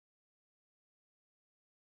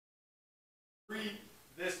read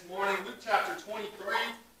this morning, Luke chapter 23.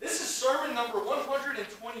 This is sermon number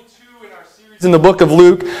 122 in our series in the book of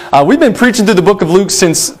Luke. We've been preaching through the book of Luke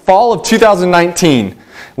since fall of 2019.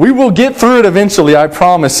 We will get through it eventually, I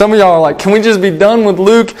promise. Some of y'all are like, can we just be done with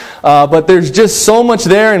Luke? But there's just so much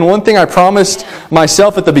there. And one thing I promised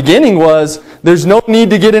myself at the beginning was, there's no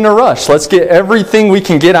need to get in a rush. Let's get everything we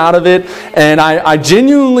can get out of it. And I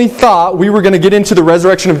genuinely thought we were going to get into the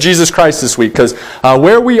resurrection of Jesus Christ this week. Because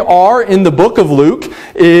where we are in the book of Luke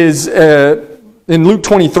is... in Luke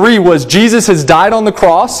 23 was Jesus has died on the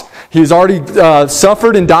cross. He's already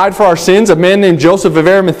suffered and died for our sins. A man named Joseph of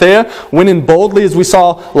Arimathea went in boldly, as we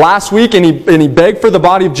saw last week, and he begged for the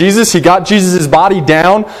body of Jesus. He got Jesus' body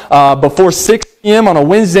down before 6 p.m. on a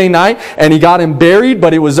Wednesday night, and he got him buried,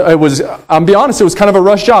 but it was I'll be honest, it was kind of a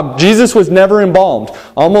rush job. Jesus was never embalmed.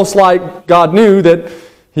 Almost like God knew that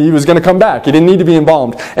he was going to come back. He didn't need to be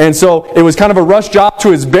embalmed. And so it was kind of a rush job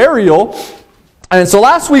to his burial. And so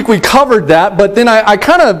last week we covered that, but then I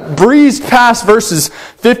kind of breezed past verses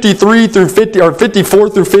 53 through 50, or 54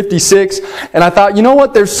 through 56, and I thought, you know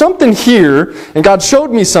what, there's something here, and God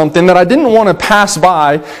showed me something that I didn't want to pass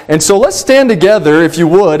by, and so let's stand together, if you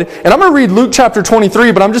would, and I'm going to read Luke chapter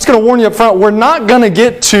 23, but I'm just going to warn you up front, we're not going to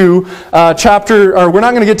get to we're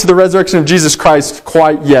not going to get to the resurrection of Jesus Christ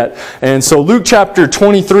quite yet. And so Luke chapter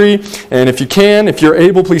 23, and if you're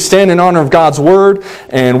able, please stand in honor of God's Word,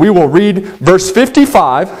 and we will read verse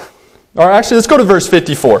 55, or actually let's go to verse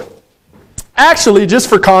 54. Actually, just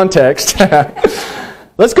for context,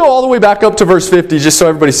 let's go all the way back up to verse 50 just so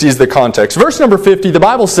everybody sees the context. Verse number 50, the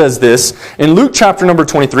Bible says this in Luke chapter number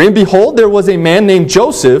 23, "And behold, there was a man named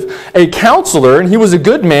Joseph, a counselor, and he was a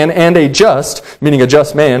good man and a just," meaning a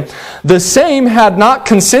just man. "The same had not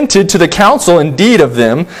consented to the counsel and deed of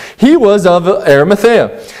them. He was of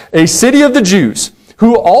Arimathea, a city of the Jews,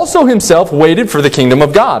 who also himself waited for the kingdom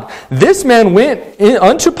of God. This man went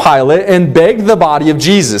unto Pilate and begged the body of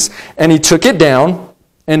Jesus. And he took it down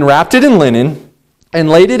and wrapped it in linen and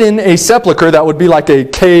laid it in a sepulchre," that would be like a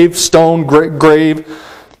cave, stone, grave,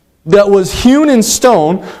 "that was hewn in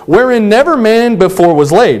stone, wherein never man before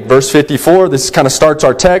was laid." Verse 54, this kind of starts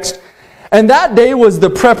our text. "And that day was the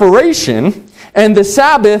preparation, and the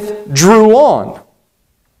Sabbath drew on.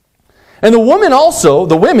 And the women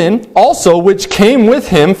also, which came with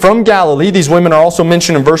him from Galilee," these women are also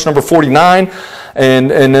mentioned in verse number 49,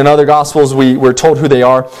 and in other Gospels we're told who they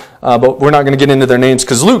are, but we're not going to get into their names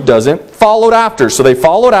because Luke doesn't, "followed after." So they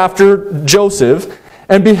followed after Joseph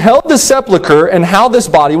and beheld the sepulchre and how this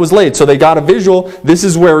body was laid. So they got a visual, this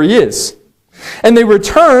is where he is. "And they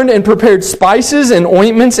returned and prepared spices and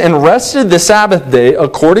ointments and rested the Sabbath day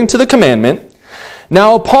according to the commandment.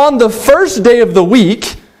 Now upon the first day of the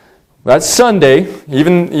week," that's Sunday.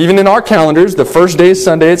 Even in our calendars, the first day is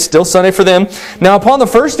Sunday. It's still Sunday for them. "Now upon the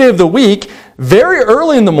first day of the week, very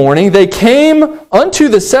early in the morning, they came unto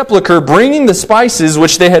the sepulchre, bringing the spices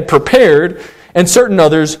which they had prepared, and certain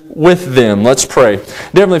others with them." Let's pray.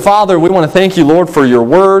 Dear Heavenly Father, we want to thank you, Lord, for your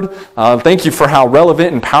word. Thank you for how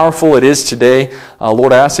relevant and powerful it is today.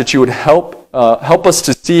 Lord, I ask that you would help us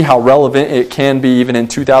to see how relevant it can be even in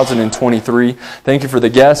 2023. Thank you for the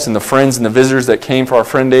guests and the friends and the visitors that came for our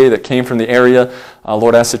Friend Day, that came from the area.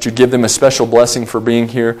 Lord, I ask that you give them a special blessing for being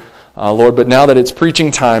here. Lord, but now that it's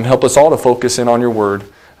preaching time, help us all to focus in on your word.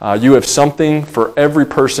 You have something for every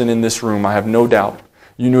person in this room, I have no doubt.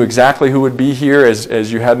 You knew exactly who would be here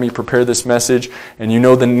as you had me prepare this message, and you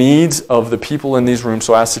know the needs of the people in these rooms,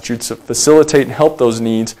 so I ask that you'd facilitate and help those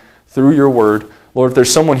needs through your word. Lord, if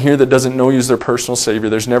there's someone here that doesn't know you as their personal Savior,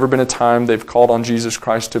 there's never been a time they've called on Jesus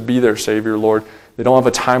Christ to be their Savior, Lord. They don't have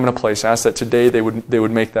a time and a place. I ask that today they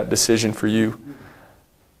would make that decision for you.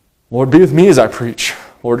 Lord, be with me as I preach.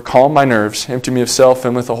 Lord, calm my nerves. Empty me of self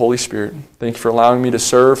and with the Holy Spirit. Thank you for allowing me to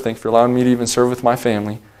serve. Thank you for allowing me to even serve with my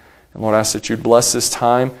family. And Lord, I ask that you'd bless this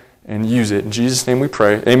time and use it. In Jesus' name we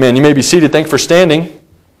pray. Amen. You may be seated. Thank you for standing.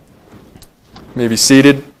 You may be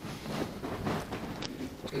seated.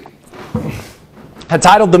 I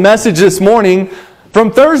titled the message this morning,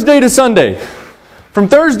 "From Thursday to Sunday." From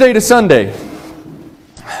Thursday to Sunday.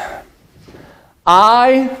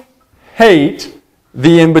 I hate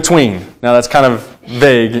the in-between. Now that's kind of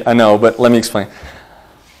vague, I know, but let me explain.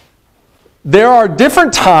 There are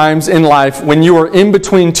different times in life when you are in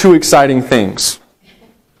between two exciting things.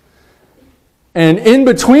 And in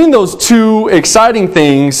between those two exciting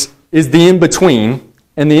things is the in-between.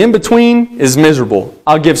 And the in-between is miserable.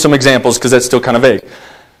 I'll give some examples because that's still kind of vague.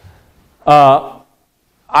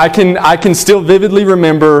 I can still vividly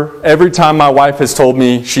remember every time my wife has told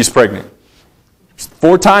me she's pregnant.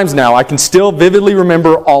 4 times now, I can still vividly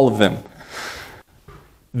remember all of them.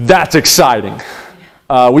 That's exciting.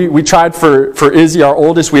 We tried for Izzy, our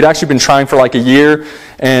oldest. We'd actually been trying for like a year,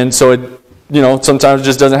 and so sometimes it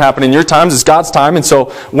just doesn't happen in your times. It's God's time. And so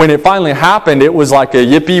when it finally happened, it was like a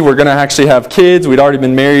yippee. We're going to actually have kids. We'd already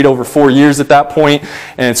been married over 4 years at that point.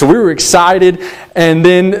 And so we were excited. And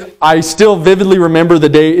then I still vividly remember the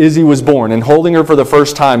day Izzy was born and holding her for the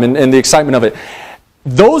first time and the excitement of it.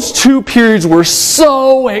 Those 2 periods were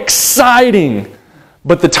so exciting.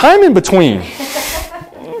 But the time in between.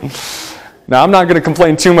 Now, I'm not going to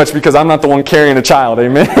complain too much because I'm not the one carrying a child.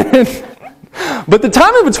 Amen. But the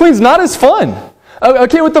time in between is not as fun.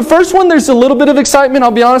 Okay, with the first one, there's a little bit of excitement,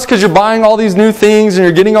 I'll be honest, because you're buying all these new things and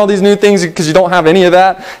you're getting all these new things because you don't have any of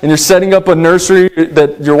that. And you're setting up a nursery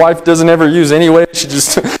that your wife doesn't ever use anyway. She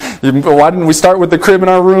just, why didn't we start with the crib in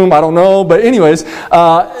our room? I don't know. But anyways,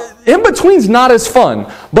 in between's not as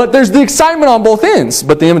fun. But there's the excitement on both ends.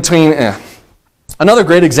 But the in between, Another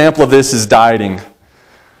great example of this is dieting.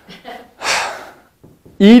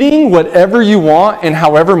 Eating whatever you want and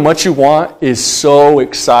however much you want is so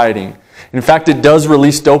exciting. In fact, it does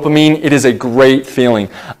release dopamine. It is a great feeling.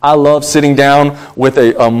 I love sitting down with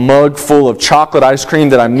a mug full of chocolate ice cream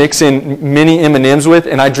that I mix in mini M&Ms with,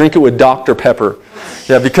 and I drink it with Dr. Pepper.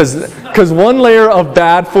 Yeah, because one layer of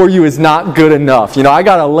bad for you is not good enough. I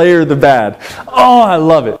got to layer the bad. Oh, I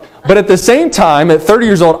love it. But at the same time, at 30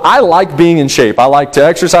 years old, I like being in shape. I like to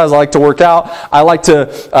exercise. I like to work out. I like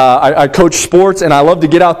to, I coach sports, and I love to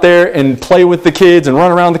get out there and play with the kids and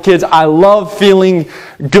run around the kids. I love feeling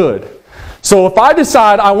good. So if I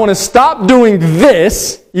decide I want to stop doing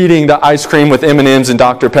this, eating the ice cream with M&Ms and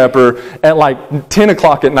Dr. Pepper at like 10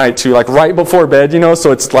 o'clock at night too, like right before bed,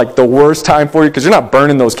 so it's like the worst time for you because you're not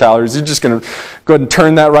burning those calories. You're just going to go ahead and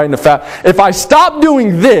turn that right into fat. If I stop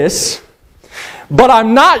doing this, but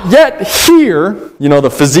I'm not yet here, the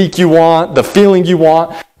physique you want, the feeling you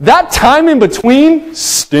want, that time in between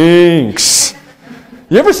stinks.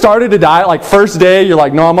 You ever started a diet, like first day, you're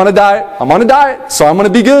like, no, I'm on a diet, so I'm going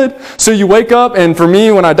to be good. So you wake up, and for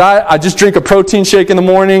me, when I diet, I just drink a protein shake in the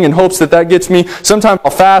morning in hopes that gets me. Sometimes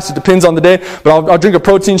I'll fast, it depends on the day, but I'll drink a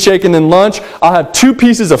protein shake, and then lunch, I'll have 2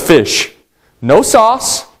 pieces of fish. No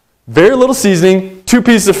sauce, very little seasoning, 2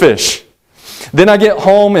 pieces of fish. Then I get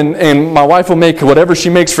home, and my wife will make whatever she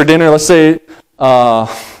makes for dinner. Let's say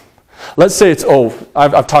it's,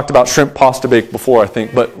 I've talked about shrimp pasta bake before, I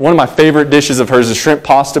think, but one of my favorite dishes of hers is shrimp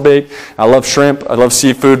pasta bake. I love shrimp, I love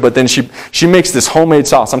seafood, but then she makes this homemade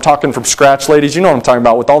sauce. I'm talking from scratch, ladies. You know what I'm talking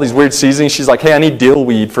about, with all these weird seasonings. She's like, hey, I need dill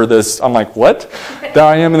weed for this. I'm like, what? There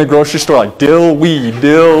I am in the grocery store, like, dill weed.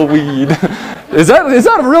 Is that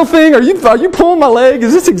a real thing? Are you pulling my leg?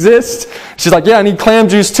 Does this exist? She's like, yeah, I need clam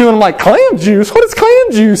juice too. And I'm like, clam juice? What is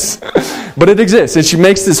clam juice? But it exists. And she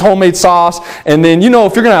makes this homemade sauce. And then, if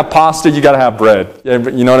you're going to have pasta, you got to have bread.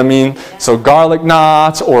 You know what I mean? So garlic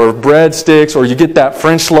knots or breadsticks, or you get that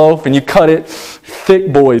French loaf and you cut it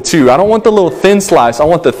thick boy too. I don't want the little thin slice. I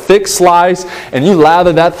want the thick slice, and you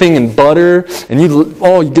lather that thing in butter, and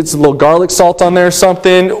you get some little garlic salt on there or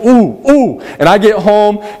something. Ooh. And I get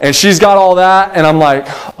home, and she's got all that, and I'm like,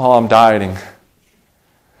 oh, I'm dieting.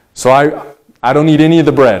 So I don't eat any of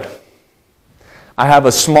the bread. I have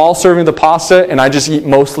a small serving of the pasta, and I just eat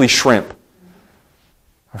mostly shrimp.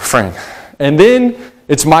 Frank. And then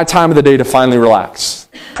it's my time of the day to finally relax.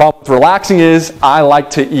 Problem with relaxing is I like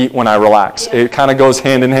to eat when I relax. It kind of goes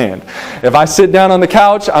hand in hand. If I sit down on the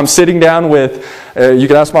couch, I'm sitting down with, you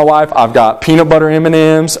can ask my wife, I've got peanut butter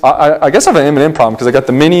M&Ms. I guess I have an M&M problem because I got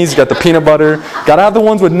the minis, got the peanut butter. Got to have the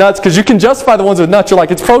ones with nuts because you can justify the ones with nuts. You're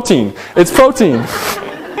like, it's protein. It's protein.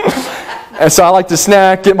 And so I like to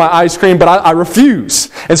snack, get my ice cream, but I refuse.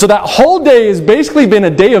 And so that whole day has basically been a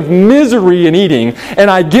day of misery in eating. And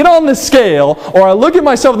I get on the scale, or I look at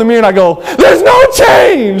myself in the mirror and I go, there's no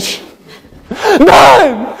change!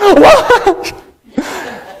 None! What?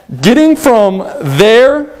 Getting from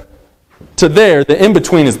there to there, the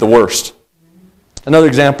in-between is the worst. Another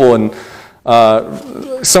example, and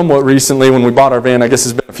somewhat recently when we bought our van, I guess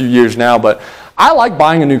it's been a few years now, but I like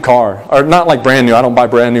buying a new car, or not like brand new. I don't buy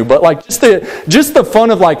brand new, but like just the fun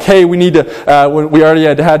of like, hey, we need to. We already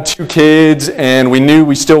had 2 kids, and we knew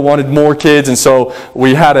we still wanted more kids, and so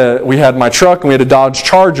we had my truck, and we had a Dodge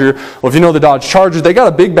Charger. Well, if you know the Dodge Charger, they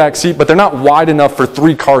got a big back seat, but they're not wide enough for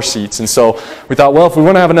 3 car seats, and so we thought, well, if we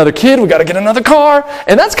want to have another kid, we got to get another car,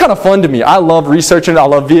 and that's kind of fun to me. I love researching. I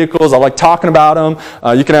love vehicles. I like talking about them.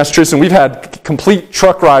 You can ask Tristan. We've had complete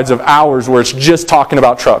truck rides of hours where it's just talking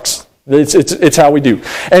about trucks. It's how we do.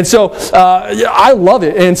 And so I love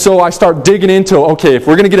it. And so I start digging into, okay, if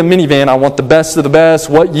we're going to get a minivan, I want the best of the best,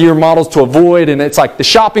 what year models to avoid. And it's like the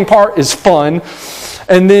shopping part is fun.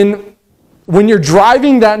 And then when you're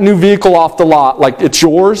driving that new vehicle off the lot, like it's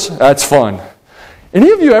yours, that's fun.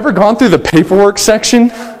 Any of you ever gone through the paperwork section?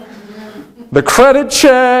 The credit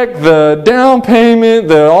check, the down payment,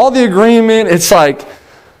 all the agreement. It's like,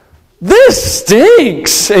 this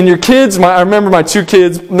stinks. And your kids, I remember my 2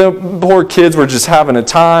 kids, the poor kids were just having a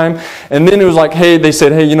time. And then it was like, they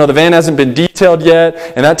said, hey, the van hasn't been detailed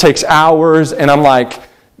yet, and that takes hours. And I'm like,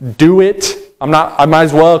 do it. I might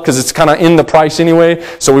as well, because it's kind of in the price anyway.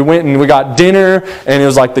 So we went and we got dinner, and it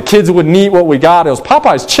was like the kids wouldn't eat what we got. It was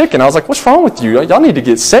Popeye's chicken. I was like, what's wrong with you? Y'all need to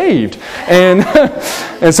get saved. And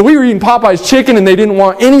and so we were eating Popeye's chicken, and they didn't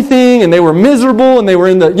want anything, and they were miserable, and they were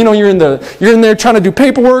in the, you're in there trying to do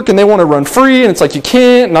paperwork, and they want to run free, and it's like you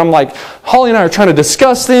can't. And I'm like, Holly and I are trying to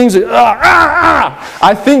discuss things.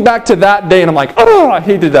 I think back to that day, and I'm like, I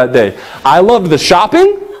hated that day. I loved the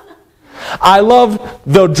shopping. I loved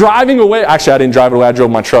the driving away. Actually, I didn't drive it away. I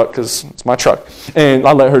drove my truck because it's my truck. And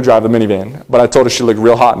I let her drive the minivan. But I told her she looked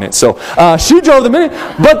real hot in it. So she drove the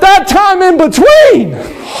minivan. But that time in between,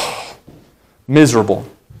 miserable.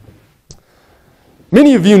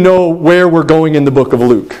 Many of you know where we're going in the book of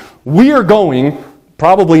Luke. We are going,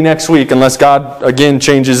 probably next week, unless God again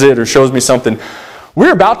changes it or shows me something.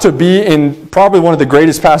 We're about to be in probably one of the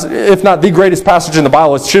greatest passages, if not the greatest passage in the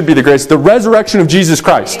Bible. It should be the greatest, the resurrection of Jesus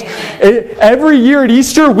Christ. Every year at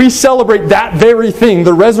Easter, we celebrate that very thing,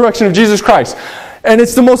 the resurrection of Jesus Christ. And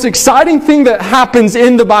it's the most exciting thing that happens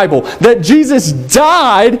in the Bible, that Jesus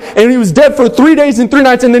died, and he was dead for 3 days and 3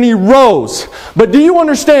 nights, and then he rose. But do you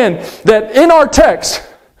understand that in our text,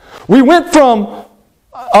 we went from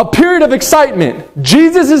a period of excitement,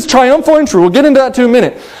 Jesus' triumphal entry, we'll get into that in a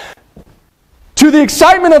minute, to the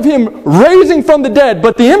excitement of him raising from the dead,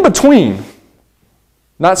 but the in-between,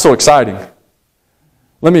 not so exciting.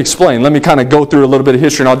 Let me explain. Let me kind of go through a little bit of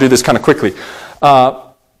history, and I'll do this kind of quickly.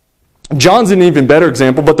 John's an even better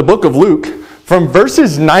example, but the book of Luke, from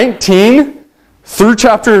verses 19 through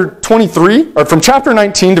chapter 23, or from chapter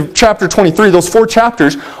 19 to chapter 23, those 4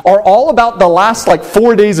 chapters are all about the last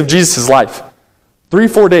 4 days of Jesus' life.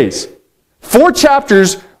 3-4 days. 4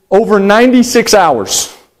 chapters over 96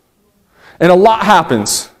 hours. And a lot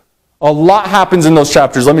happens. A lot happens in those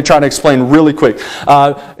chapters. Let me try to explain really quick.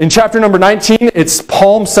 In chapter number 19, it's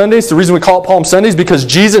Palm Sundays. The reason we call it Palm Sundays is because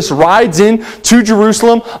Jesus rides in to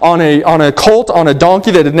Jerusalem on a colt, on a donkey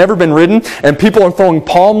that had never been ridden, and people are throwing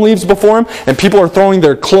palm leaves before him, and people are throwing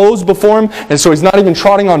their clothes before him, and so he's not even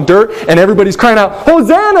trotting on dirt, and everybody's crying out,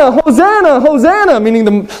 Hosanna, Hosanna, Hosanna,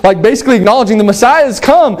 meaning basically acknowledging the Messiah has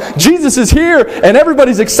come. Jesus is here, and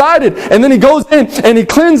everybody's excited. And then he goes in, and he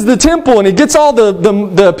cleanses the temple, and he gets all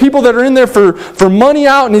the people that are in there for money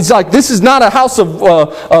out, and he's like, this is not a house of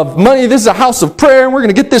money, this is a house of prayer, and we're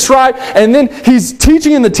going to get this right. And then he's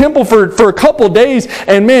teaching in the temple for a couple of days,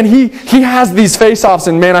 and man, he has these face-offs,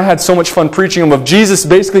 and man, I had so much fun preaching them, of Jesus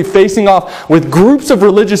basically facing off with groups of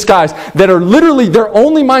religious guys that are literally, their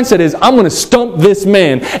only mindset is, I'm going to stump this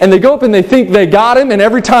man. And they go up and they think they got him, and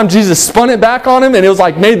every time Jesus spun it back on him, and it was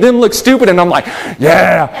like, made them look stupid, and I'm like,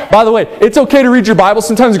 yeah. By the way, it's okay to read your Bible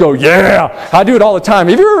sometimes and go, yeah. I do it all the time.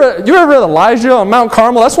 Have you ever read Elijah on Mount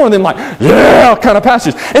Carmel? That's one of them kind of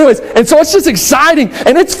passages. Anyways, and so it's just exciting,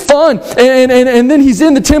 and it's fun. And then he's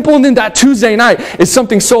in the temple, and then that Tuesday night is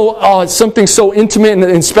something so intimate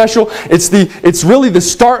and special. It's really the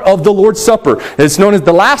start of the Lord's Supper. It's known as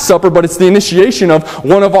the Last Supper, but it's the initiation of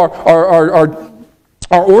one of our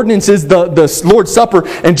ordinance is the Lord's Supper,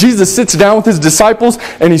 and Jesus sits down with his disciples,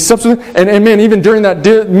 and he sups with them. And man, even during that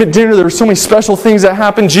dinner, there were so many special things that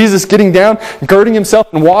happened. Jesus getting down, girding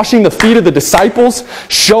himself, and washing the feet of the disciples,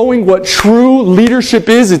 showing what true leadership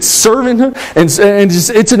is. It's serving him, and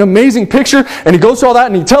it's an amazing picture. And he goes through all that,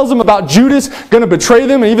 and he tells them about Judas going to betray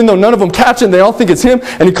them, and even though none of them catch him, they all think it's him.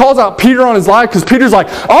 And he calls out Peter on his life, because Peter's like,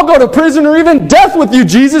 I'll go to prison or even death with you,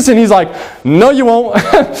 Jesus. And he's like, no, you won't.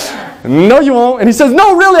 No, you won't. And he says,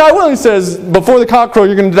 no, really, I will. He says, before the cock crow,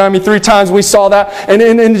 you're going to deny me 3 times. We saw that. And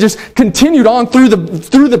it just continued on through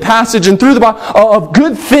the passage and through the Bible of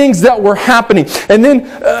good things that were happening. And then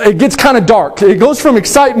it gets kind of dark. It goes from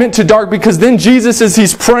excitement to dark, because then Jesus, as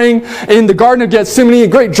he's praying in the Garden of Gethsemane,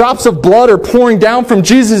 great drops of blood are pouring down from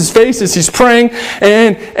Jesus' face as he's praying.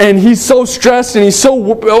 And he's so stressed, and he's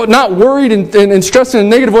so not worried and stressed in a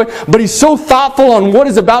negative way, but he's so thoughtful on what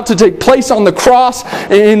is about to take place on the cross.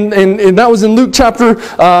 And that was in Luke chapter,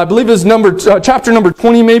 I believe it was chapter number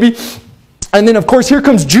 20 maybe. And then, of course, here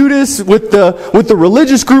comes Judas with the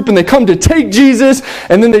religious group, and they come to take Jesus,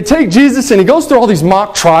 and then they take Jesus, and he goes through all these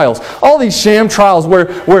mock trials, all these sham trials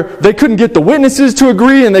where they couldn't get the witnesses to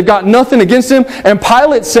agree, and they've got nothing against him. And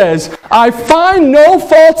Pilate says, I find no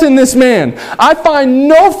fault in this man. I find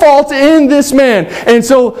no fault in this man. And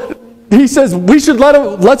so he says, we should let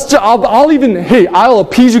him, I'll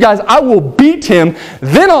appease you guys. I will beat him.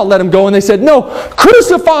 Then I'll let him go. And they said, no,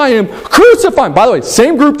 crucify him, crucify him. By the way,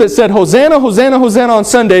 same group that said, Hosanna, Hosanna, Hosanna on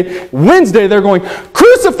Sunday. Wednesday, they're going,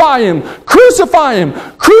 crucify him, crucify him,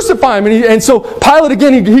 crucify him. And so Pilate,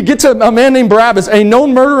 again, he gets a man named Barabbas, a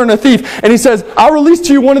known murderer and a thief. And he says, I'll release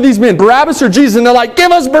to you one of these men, Barabbas or Jesus. And they're like,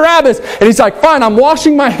 give us Barabbas. And he's like, fine, I'm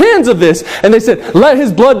washing my hands of this. And they said, let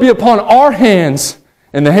his blood be upon our hands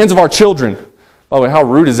and the hands of our children. By the way, how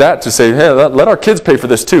rude is that to say, hey, let our kids pay for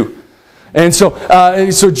this too. And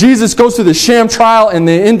so Jesus goes through the sham trial, and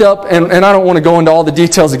they end up, and I don't want to go into all the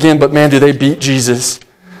details again, but man, do they beat Jesus.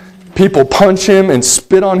 People punch him and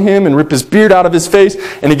spit on him and rip his beard out of his face,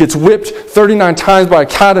 and he gets whipped 39 times by a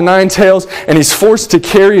cat of nine tails, and he's forced to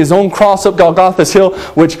carry his own cross up Golgotha's hill,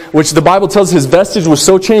 which the Bible tells his vestige was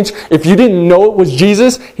so changed, if you didn't know it was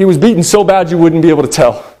Jesus, he was beaten so bad you wouldn't be able to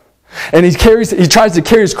tell. And he tries to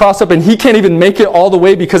carry his cross up, and he can't even make it all the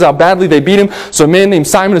way because how badly they beat him. So a man named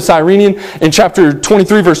Simon of Cyrene in chapter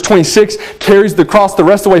 23, verse 26, carries the cross the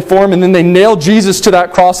rest of the way for him, and then they nail Jesus to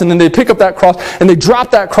that cross, and then they pick up that cross, and they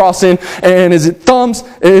drop that cross in, and as it thumps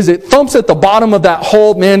at the bottom of that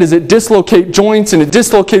hole, man, does it dislocate joints, and it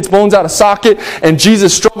dislocates bones out of socket, and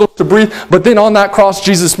Jesus struggles to breathe. But then on that cross,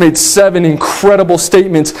 Jesus made 7 incredible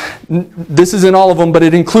statements. This isn't all of them, but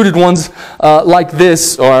it included ones like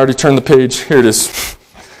this. Oh, I already turned the page. Here it is.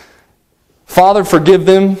 Father, forgive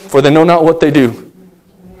them, for they know not what they do.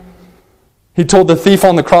 He told the thief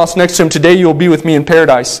on the cross next to him, today you will be with me in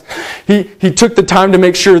paradise. He took the time to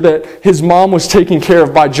make sure that his mom was taken care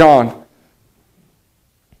of by John.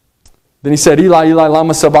 Then he said, Eli, Eli,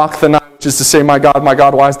 lama sabachthani, which is to say, my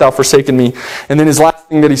God, why hast thou forsaken me? And then his last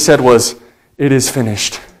thing that he said was, it is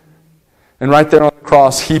finished. And right there on the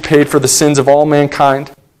cross, he paid for the sins of all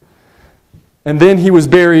mankind. And then he was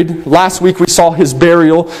buried. Last week we saw his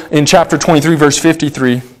burial in chapter 23, verse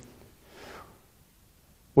 53.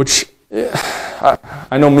 Which,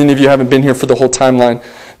 I know many of you haven't been here for the whole timeline.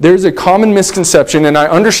 There's a common misconception, and I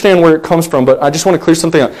understand where it comes from, but I just want to clear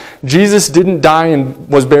something up. Jesus didn't die and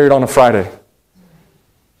was buried on a Friday.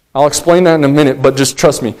 I'll explain that in a minute, but just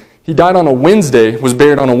trust me. He died on a Wednesday, was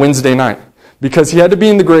buried on a Wednesday night. Because he had to be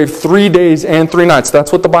in the grave 3 days and 3 nights.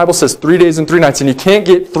 That's what the Bible says, 3 days and 3 nights. And you can't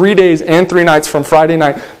get 3 days and 3 nights from Friday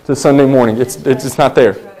night to Sunday morning. It's not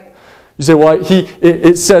there. You say, well,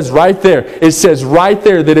 it says right there. It says right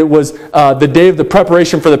there that it was the day of the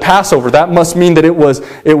preparation for the Passover. That must mean that it was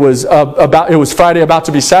Friday about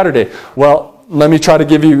to be Saturday. Well, let me try to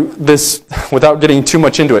give you this without getting too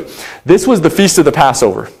much into it. This was the Feast of the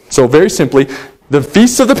Passover. So very simply, the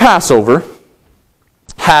Feast of the Passover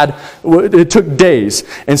it took days.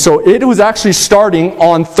 And so it was actually starting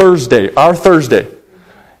on Thursday, our Thursday.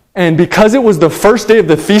 And because it was the first day of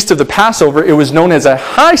the Feast of the Passover, it was known as a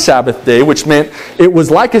high Sabbath day, which meant it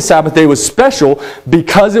was like a Sabbath day. It was special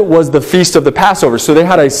because it was the Feast of the Passover. So they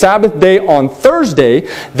had a Sabbath day on Thursday.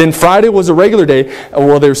 Then Friday was a regular day.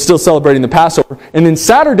 Well, they were still celebrating the Passover. And then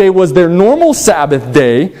Saturday was their normal Sabbath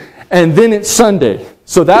day. And then it's Sunday.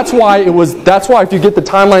 So that's why if you get the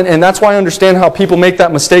timeline, and that's why I understand how people make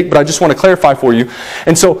that mistake, but I just want to clarify for you.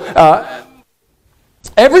 And so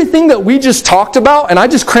everything that we just talked about, and I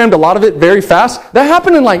just crammed a lot of it very fast, that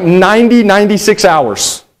happened in like 96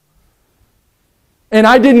 hours. And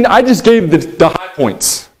I just gave the high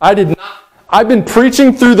points. I've been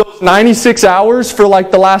preaching through those 96 hours for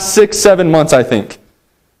like the last 6-7 months, I think.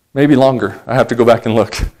 Maybe longer. I have to go back and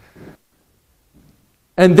look.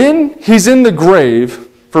 And then he's in the grave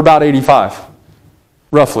for about 85,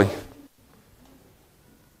 roughly.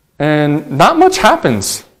 And not much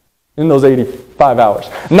happens in those 85 hours.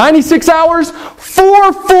 96 hours,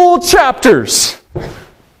 4 full chapters.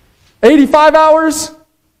 85 hours,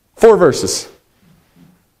 4 verses.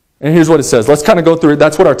 And here's what it says. Let's kind of go through it.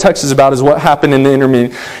 That's what our text is about, is what happened in the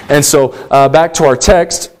intermediate. And so back to our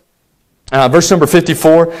text, verse number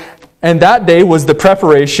 54. And that day was the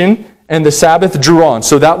preparation, and the Sabbath drew on.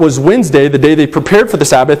 So that was Wednesday, the day they prepared for the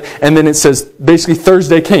Sabbath. And then it says, basically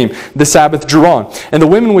Thursday came. The Sabbath drew on. And the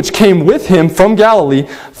women which came with him from Galilee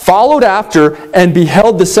followed after and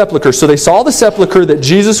beheld the sepulchre. So they saw the sepulchre that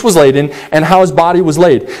Jesus was laid in and how his body was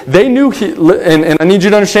laid. They knew, and I need you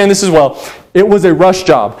to understand this as well, it was a rush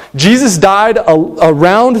job. Jesus died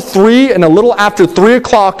around 3 and a little after 3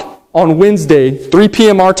 o'clock on Wednesday, 3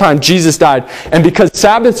 p.m. our time, Jesus died. And because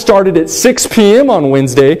Sabbath started at 6 p.m. on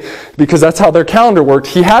Wednesday, because that's how their calendar worked,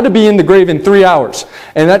 he had to be in the grave in 3 hours.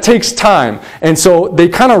 And that takes time. And so they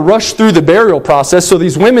kind of rushed through the burial process. So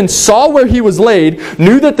these women saw where he was laid,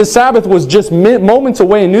 knew that the Sabbath was just moments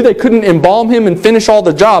away, and knew they couldn't embalm him and finish all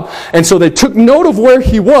the job. And so they took note of where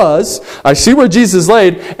he was. I see where Jesus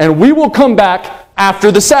laid, and we will come back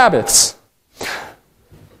after the Sabbaths.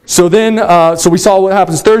 So then, so we saw what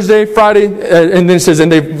happens Thursday, Friday, and then it says,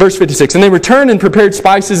 verse 56, and they returned and prepared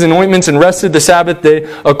spices and ointments and rested the Sabbath day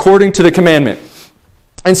according to the commandment.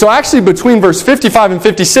 And so actually between verse 55 and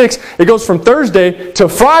 56, it goes from Thursday to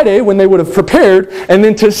Friday when they would have prepared, and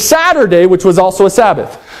then to Saturday, which was also a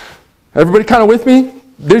Sabbath. Everybody kind of with me?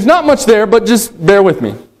 There's not much there, but just bear with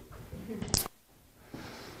me.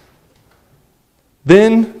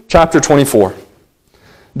 Then, chapter 24.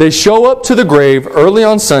 They show up to the grave early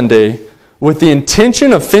on Sunday with the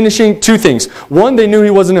intention of finishing two things. One, they knew he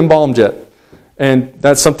wasn't embalmed yet. And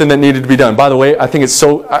that's something that needed to be done. By the way, I think it's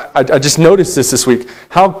so, I just noticed this week.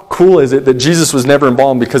 How cool is it that Jesus was never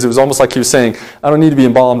embalmed, because it was almost like he was saying, I don't need to be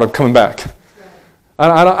embalmed, I'm coming back.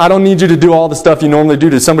 I don't need you to do all the stuff you normally do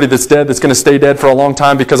to somebody that's dead, that's going to stay dead for a long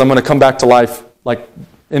time, because I'm going to come back to life like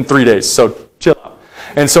in 3 days. So chill out.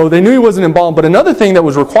 And so they knew he wasn't embalmed. But another thing that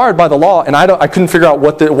was required by the law, and I couldn't figure out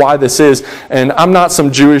why this is, and I'm not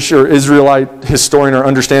some Jewish or Israelite historian or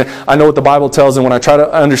understand. I know what the Bible tells, and when I try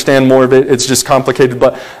to understand more of it, it's just complicated.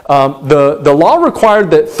 But the law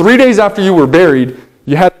required that 3 days after you were buried,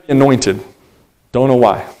 you had to be anointed. Don't know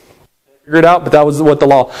why. Figure it out, but that was what the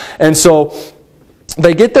law. And so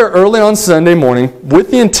they get there early on Sunday morning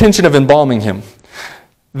with the intention of embalming him.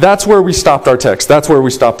 That's where we stopped our text. That's where we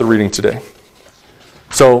stopped the reading today.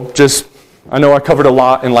 So I know I covered a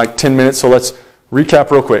lot in like 10 minutes, so let's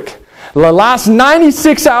recap real quick. The last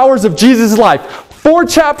 96 hours of Jesus' life, 4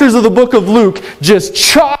 chapters of the book of Luke, just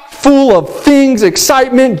chock full of things,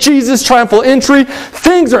 excitement, Jesus' triumphal entry.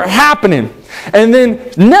 Things are happening. And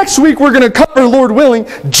then next week we're going to cover, Lord willing,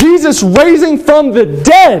 Jesus raising from the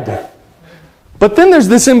dead. But then there's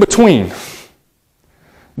this in between.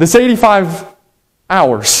 This 85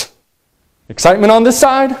 hours. Excitement on this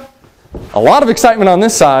side. A lot of excitement on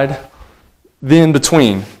this side, the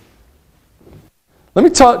in-between. Let me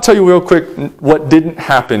tell you real quick what didn't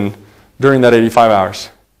happen during that 85 hours.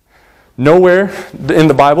 Nowhere in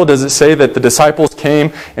the Bible does it say that the disciples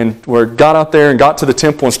came and got out there and got to the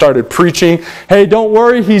temple and started preaching, hey, don't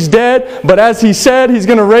worry, he's dead, but as he said, he's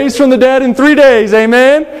going to raise from the dead in 3 days,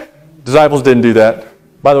 amen? Disciples didn't do that.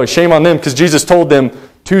 By the way, shame on them, because Jesus told them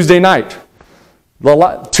Tuesday night, the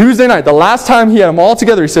last time he had them all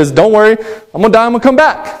together, he says, don't worry, I'm going to die, I'm going to come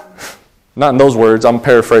back. Not in those words, I'm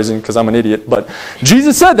paraphrasing because I'm an idiot, but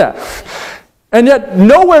Jesus said that. And yet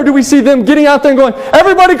nowhere do we see them getting out there and going,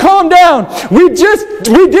 everybody calm down. We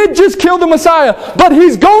did just kill the Messiah, but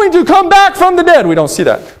he's going to come back from the dead. We don't see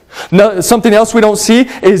that. No, something else we don't see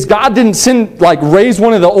is God didn't raise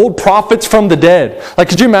one of the old prophets from the dead. Like,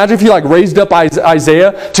 could you imagine if he raised up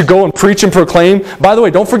Isaiah to go and preach and proclaim? By the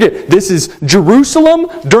way, don't forget, this is Jerusalem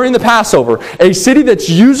during the Passover. A city that's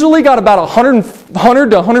usually got about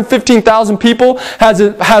 100 to 115,000 people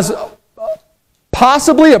has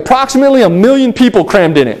possibly approximately 1 million people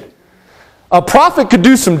crammed in it. A prophet could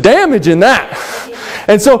do some damage in that.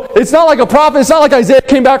 And so it's not like a prophet, it's not like Isaiah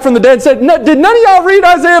came back from the dead and said, did none of y'all read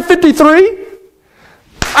Isaiah 53?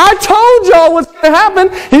 I told y'all what's going to happen.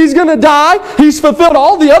 He's going to die. He's fulfilled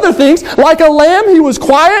all the other things. Like a lamb, he was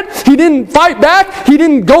quiet. He didn't fight back. He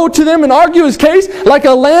didn't go to them and argue his case. Like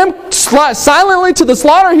a lamb, silently to the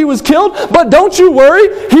slaughter, he was killed. But don't you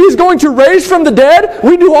worry. He's going to raise from the dead.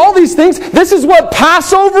 We do all these things. This is what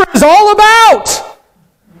Passover is all about.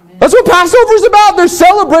 That's what Passover is about. They're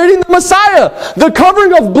celebrating the Messiah, the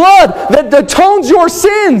covering of blood that atones your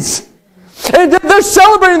sins. And they're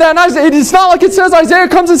celebrating that. And it's not like it says Isaiah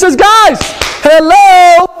comes and says, guys,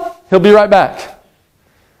 hello. He'll be right back.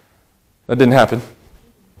 That didn't happen.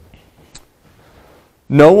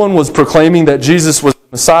 No one was proclaiming that Jesus was the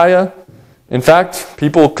Messiah. In fact,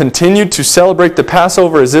 people continued to celebrate the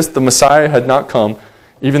Passover as if the Messiah had not come,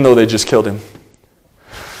 even though they just killed him.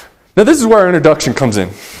 Now this is where our introduction comes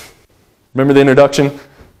in. Remember the introduction?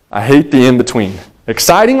 I hate the in-between.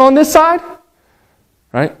 Exciting on this side,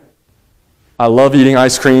 right? I love eating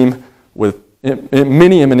ice cream with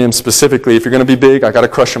mini M&Ms specifically. If you're going to be big, I got to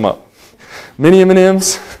crush them up. Mini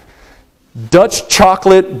M&Ms, Dutch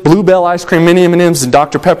chocolate, Bluebell ice cream, mini M&Ms, and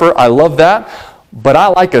Dr. Pepper. I love that, but I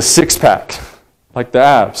like a six-pack, like the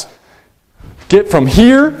abs. Get from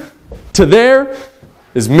here to there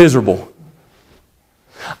is miserable.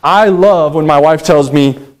 I love when my wife tells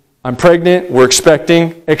me, I'm pregnant, we're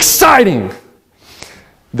expecting, exciting.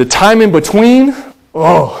 The time in between,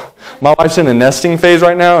 oh, my wife's in a nesting phase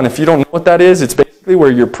right now, and if you don't know what that is, it's basically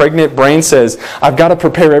where your pregnant brain says, I've got to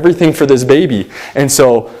prepare everything for this baby. And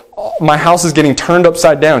so my house is getting turned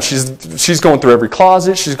upside down. She's going through every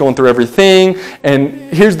closet, she's going through everything,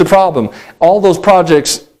 and here's the problem. All those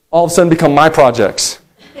projects all of a sudden become my projects.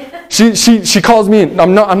 She calls me in.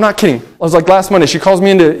 I'm not kidding. I was like last Monday, she calls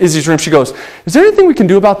me into Izzy's room. She goes, is there anything we can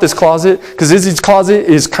do about this closet? Because Izzy's closet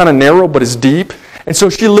is kind of narrow, but it's deep. And so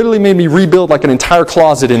she literally made me rebuild like an entire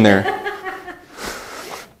closet in there.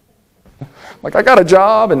 Like, I got a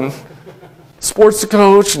job and sports to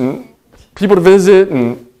coach and people to visit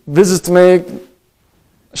and visits to make.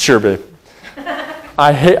 Sure, babe.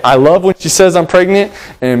 I love when she says I'm pregnant,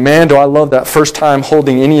 and man, do I love that first time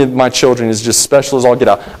holding any of my children is just special as all get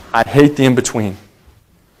out. I hate the in-between.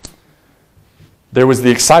 There was the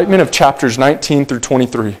excitement of chapters 19 through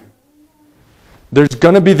 23. There's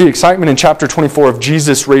going to be the excitement in chapter 24 of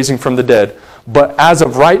Jesus raising from the dead. But as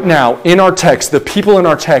of right now, in our text, the people in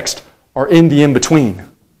our text are in the in-between.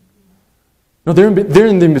 No, they're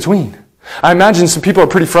in the in-between. I imagine some people are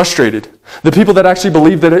pretty frustrated. The people that actually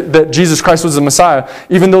believe that Jesus Christ was the Messiah,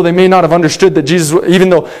 even though they may not have understood that Jesus, even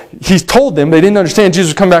though He's told them, they didn't understand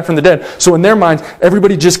Jesus would come back from the dead. So in their minds,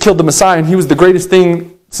 everybody just killed the Messiah and He was the greatest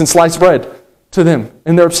thing since sliced bread to them.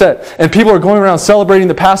 And they're upset. And people are going around celebrating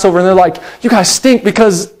the Passover and they're like, you guys stink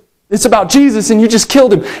because it's about Jesus and you just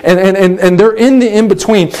killed Him. And they're in the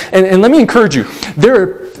in-between. And let me encourage you,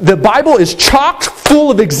 the Bible is chock full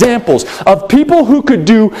of examples of people who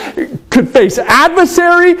could face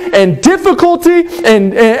adversary and difficulty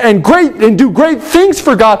and do great things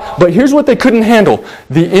for God. But here's what they couldn't handle.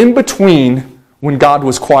 The in-between when God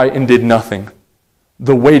was quiet and did nothing.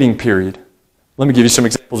 The waiting period. Let me give you some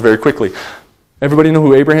examples very quickly. Everybody know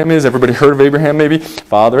who Abraham is? Everybody heard of Abraham maybe?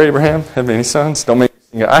 Father Abraham, have any sons? Don't make me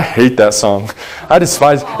sing it. I hate that song. I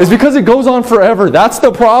despise it. It's because it goes on forever. That's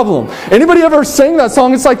the problem. Anybody ever sang that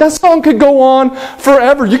song? It's like that song could go on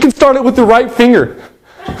forever. You can start it with the right finger.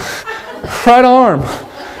 Right arm.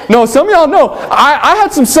 No, some of y'all know. I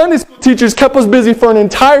had some Sunday school teachers kept us busy for an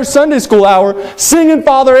entire Sunday school hour singing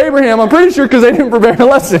Father Abraham. I'm pretty sure because they didn't prepare a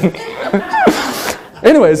lesson.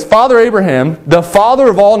 Anyways, Father Abraham, the father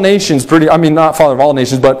of all nations, not father of all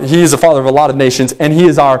nations, but he is the father of a lot of nations, and he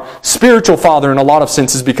is our spiritual father in a lot of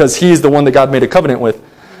senses because he is the one that God made a covenant with.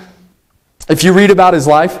 If you read about his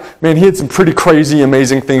life, man, he had some pretty crazy,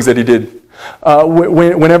 amazing things that he did.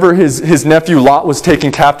 Whenever his nephew Lot was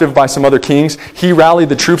taken captive by some other kings, he rallied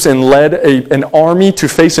the troops and led an army to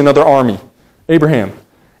face another army, Abraham.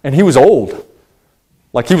 And he was old.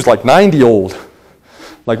 He was like 90 old.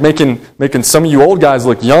 Like making some of you old guys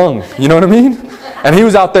look young. You know what I mean? And he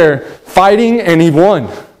was out there fighting and he won.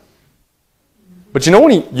 But you know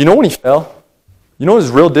when he fell? You know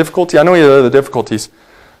his real difficulty? I know he had other difficulties.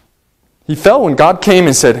 He fell when God came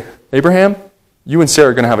and said, Abraham, you and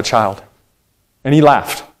Sarah are going to have a child. And he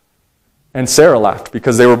laughed. And Sarah laughed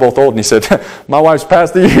because they were both old. And he said, my wife's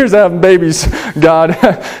past the years of having babies, God.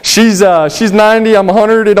 She's 90, I'm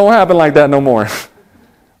 100. It don't happen like that no more.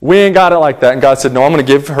 We ain't got it like that. And God said, no, I'm going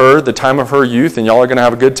to give her the time of her youth, and y'all are going to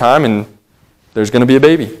have a good time, and there's going to be a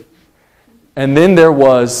baby. And then there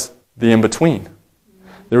was the in-between.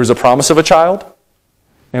 There was a promise of a child,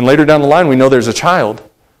 and later down the line we know there's a child.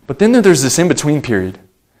 But then there's this in-between period.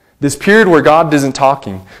 This period where God isn't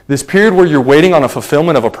talking. This period where you're waiting on a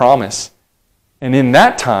fulfillment of a promise. And in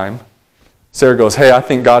that time, Sarah goes, hey, I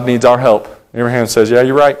think God needs our help. Abraham says, yeah,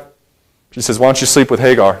 you're right. She says, why don't you sleep with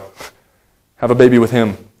Hagar? Have a baby with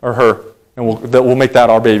him or her, and we'll make that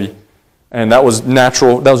our baby. And that was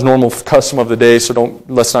natural, that was normal custom of the day, so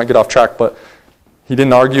let's not get off track. But he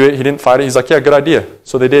didn't argue it, he didn't fight it. He's like, yeah, good idea.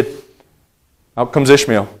 So they did. Out comes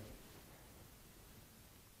Ishmael.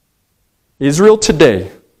 Israel today,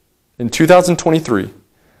 in 2023,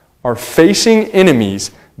 are facing enemies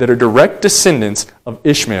that are direct descendants of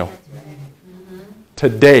Ishmael.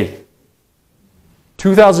 Today.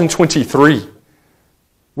 2023.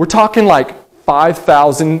 We're talking like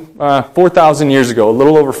 4,000 years ago, a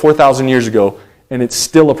little over 4,000 years ago, and it's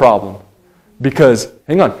still a problem. Because,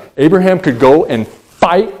 hang on, Abraham could go and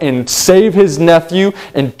fight and save his nephew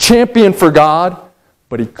and champion for God,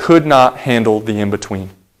 but he could not handle the in-between.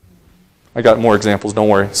 I got more examples, don't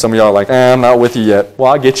worry. Some of y'all are like, I'm not with you yet.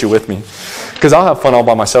 Well, I'll get you with me. Because I'll have fun all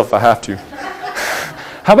by myself if I have to.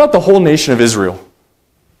 How about the whole nation of Israel?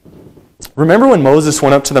 Remember when Moses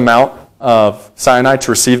went up to the Mount of Sinai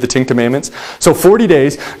to receive the 10 Commandments? So 40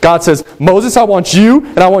 days, God says, Moses, I want you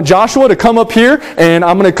and I want Joshua to come up here and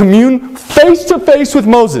I'm going to commune face to face with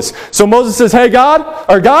Moses. So Moses says, hey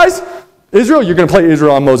guys, Israel, you're going to play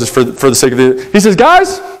Israel on Moses for the sake of it. He says,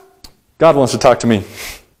 guys, God wants to talk to me.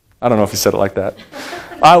 I don't know if he said it like that.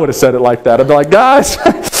 I would have said it like that. I'd be like, guys,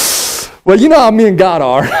 well, you know how me and God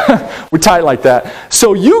are. We're tight like that.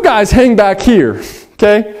 So you guys hang back here,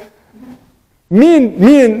 okay?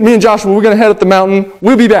 Me and Joshua, we're going to head up the mountain.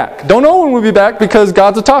 We'll be back. Don't know when we'll be back because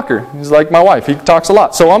God's a talker. He's like my wife. He talks a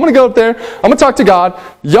lot. So I'm going to go up there. I'm going to talk to God.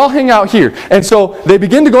 Y'all hang out here. And so they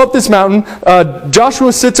begin to go up this mountain.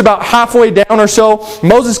 Joshua sits about halfway down or so.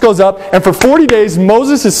 Moses goes up. And for 40 days,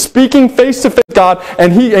 Moses is speaking face to face with God.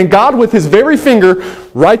 And God, with his very finger,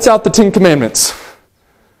 writes out the 10 Commandments.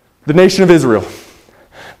 The nation of Israel.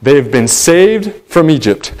 They have been saved from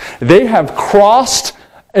Egypt. They have crossed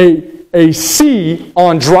a sea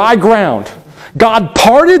on dry ground. God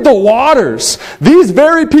parted the waters. These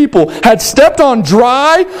very people had stepped on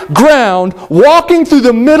dry ground walking through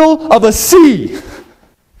the middle of a sea.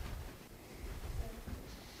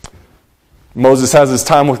 Moses has his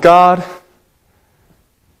time with God.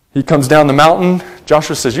 He comes down the mountain.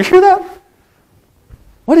 Joshua says, you hear that?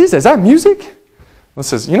 What is that? Is that music? He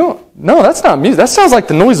says, no, that's not music. That sounds like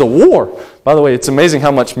the noise of war. By the way, it's amazing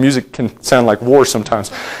how much music can sound like war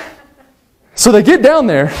sometimes. So they get down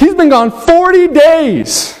there. He's been gone 40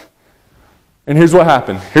 days. And here's what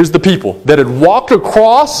happened. Here's the people that had walked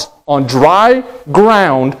across on dry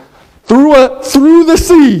ground through the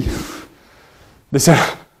sea. They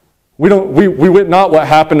said, we went not what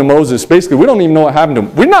happened to Moses. Basically, we don't even know what happened to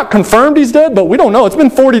him. We're not confirmed he's dead, but we don't know. It's been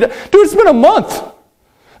 40 days. Dude, it's been a month.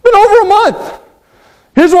 It's been over a month.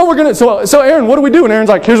 Here's what we're going to, so Aaron, what do we do? And Aaron's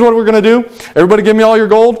like, here's what we're going to do. Everybody give me all your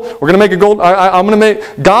gold. We're going to make a gold,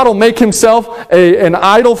 God will make himself an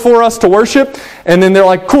idol for us to worship. And then they're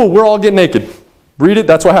like, cool, we're all getting naked. Read it,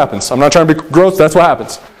 that's what happens. I'm not trying to be gross, that's what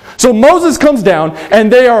happens. So Moses comes down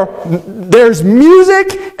and there's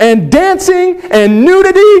music and dancing and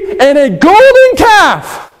nudity and a golden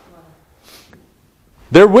calf.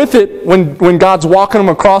 They're with it when God's walking them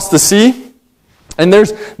across the sea. And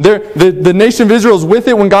the nation of Israel is with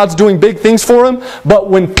it when God's doing big things for them.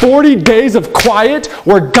 But when 40 days of quiet,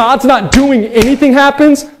 where God's not doing anything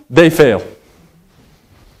happens, they fail.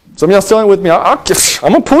 Some of y'all still ain't with me. I'm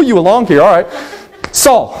going to pull you along here. All right.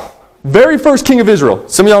 Saul, very first king of Israel.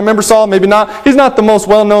 Some of y'all remember Saul, maybe not. He's not the most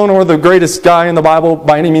well-known or the greatest guy in the Bible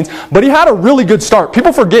by any means. But he had a really good start.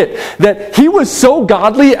 People forget that he was so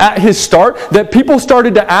godly at his start that people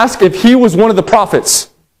started to ask if he was one of the prophets.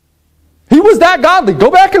 He was that godly. Go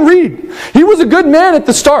back and read. He was a good man at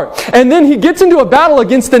the start. And then he gets into a battle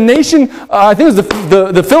against the nation, I think it was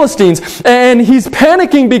the Philistines, and he's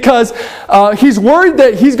panicking because he's worried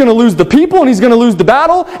that he's going to lose the people and he's going to lose the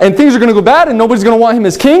battle and things are going to go bad and nobody's going to want him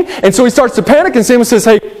as king. And so he starts to panic and Samuel says,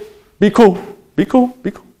 hey, be cool, be cool,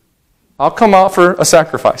 be cool. I'll come out for a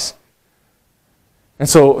sacrifice. And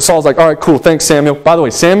so Saul's like, all right, cool, thanks, Samuel. By the way,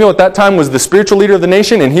 Samuel at that time was the spiritual leader of the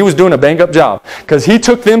nation, and he was doing a bang-up job. Because he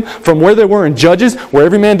took them from where they were in Judges, where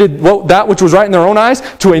every man did that which was right in their own eyes,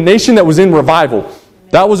 to a nation that was in revival.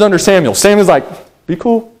 That was under Samuel. Samuel's like, be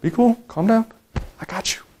cool, calm down. I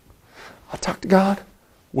got you. I'll talk to God.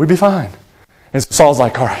 We'll be fine. And so Saul's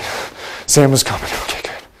like, all right, Samuel's coming. Okay,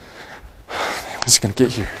 good. When's he going to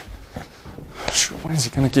get here? When is he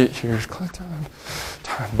going to get here? Time.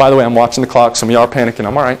 By the way, I'm watching the clock. Some of y'all are panicking.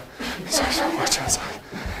 I'm all right.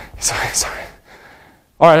 Sorry.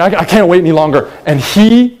 All right, I can't wait any longer. And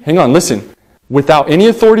hang on, listen. Without any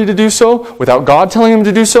authority to do so, without God telling him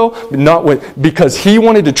to do so, because he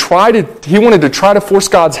wanted to try to force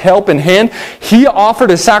God's help and hand, he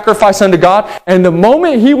offered a sacrifice unto God. And the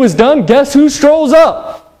moment he was done, guess who strolls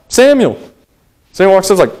up? Samuel. Samuel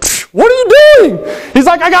walks up like, what are you doing? He's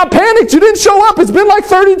like, I got panicked. You didn't show up. It's been like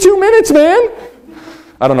 32 minutes, man.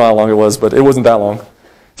 I don't know how long it was, but it wasn't that long.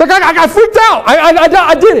 It's like, I got freaked out.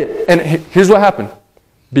 I did it. And here's what happened.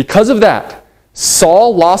 Because of that,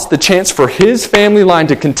 Saul lost the chance for his family line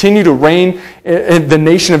to continue to reign in the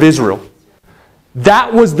nation of Israel.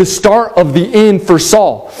 That was the start of the end for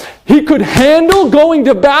Saul. He could handle going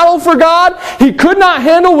to battle for God. He could not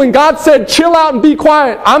handle when God said, chill out and be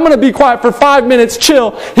quiet. I'm going to be quiet for 5 minutes,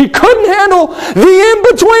 chill. He couldn't handle the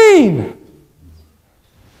in-between.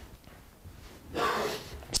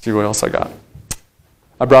 Let's see what else I got.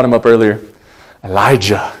 I brought him up earlier.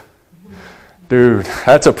 Elijah. Dude,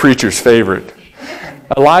 that's a preacher's favorite.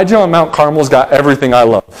 Elijah on Mount Carmel's got everything I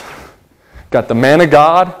love. Got the man of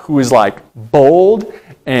God who is like bold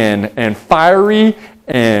and fiery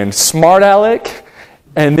and smart aleck.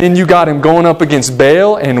 And then you got him going up against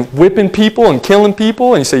Baal and whipping people and killing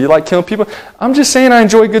people. And you say, you like killing people? I'm just saying I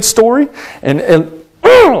enjoy a good story. And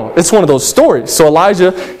it's one of those stories. So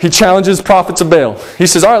Elijah, he challenges prophets of Baal. He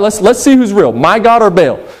says, all right, let's see who's real. My God or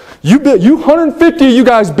Baal? You 150 of you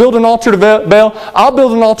guys build an altar to Baal. I'll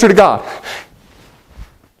build an altar to God.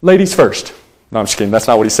 Ladies first. No, I'm just kidding. That's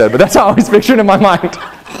not what he said, but that's how I always pictured it in my mind.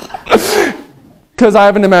 Because I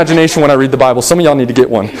have an imagination when I read the Bible. Some of y'all need to get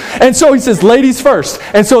one. And so he says, ladies first.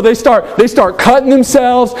 And so they start cutting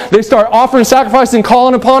themselves. They start offering sacrifice and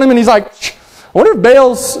calling upon him. And he's like, I wonder if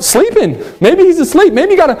Baal's sleeping. Maybe he's asleep.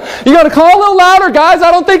 Maybe you gotta call a little louder, guys.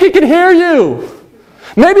 I don't think he can hear you.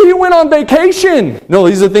 Maybe he went on vacation. No,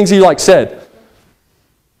 these are the things he said.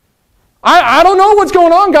 I don't know what's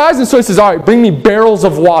going on, guys. And so he says, all right, bring me barrels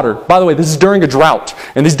of water. By the way, this is during a drought.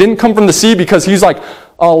 And these didn't come from the sea because he's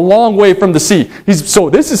a long way from the sea.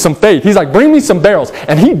 So this is some faith. He's like, bring me some barrels.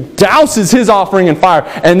 And he douses his offering in fire.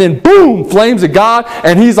 And then boom, flames of God.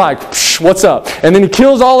 And he's like, what's up? And then he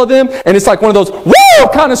kills all of them. And it's like one of those, woo,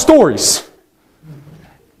 kind of stories.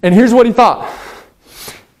 And here's what he thought.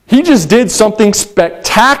 He just did something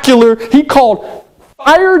spectacular. He called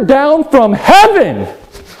fire down from heaven.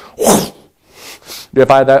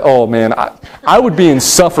 If I had that, oh man, I would be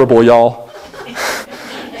insufferable, y'all.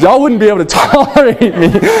 Y'all wouldn't be able to tolerate me.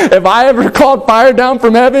 If I ever called fire down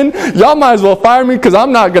from heaven, y'all might as well fire me because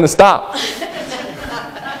I'm not going to stop.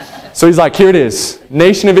 So he's like, here it is.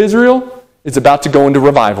 Nation of Israel is about to go into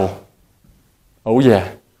revival. Oh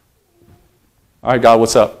yeah. All right, God,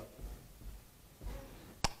 what's up?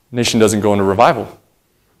 Nation doesn't go into revival.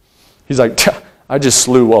 He's like, I just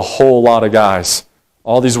slew a whole lot of guys.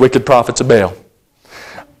 All these wicked prophets of Baal.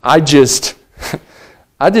 I put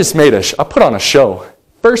on a show.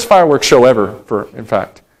 First fireworks show ever, in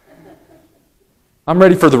fact. I'm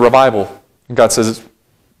ready for the revival. And God says,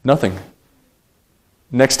 nothing.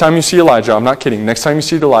 Next time you see Elijah, I'm not kidding, next time you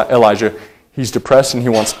see Elijah, he's depressed and he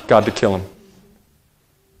wants God to kill him.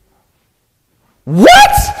 What?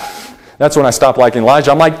 That's when I stopped liking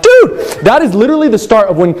Elijah. I'm like, dude, that is literally the start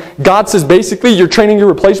of when God says, basically, you're training your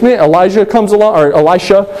replacement. Elijah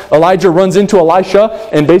runs into Elisha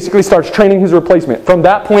and basically starts training his replacement from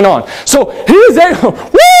that point on. So he's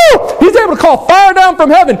able to call fire down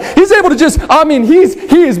from heaven. He's able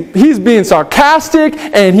to he's being sarcastic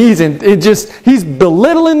and he's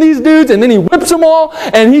belittling these dudes, and then he whips them all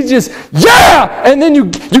and he's just, yeah! And then you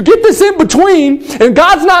get this in between and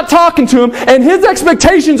God's not talking to him and his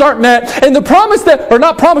expectations aren't met. And the promise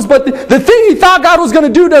but the thing he thought God was going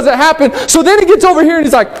to do doesn't happen. So then he gets over here and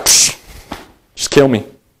he's like, just kill me.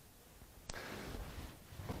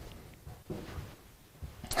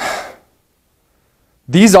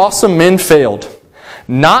 These awesome men failed.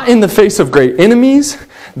 Not in the face of great enemies.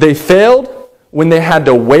 They failed when they had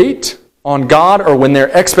to wait on God or when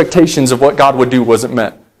their expectations of what God would do wasn't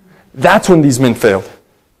met. That's when these men failed.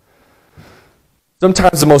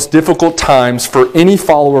 Sometimes the most difficult times for any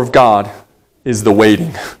follower of God is the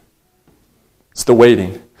waiting. It's the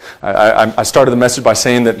waiting. I started the message by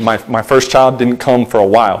saying that my first child didn't come for a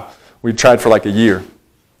while. We tried for like a year.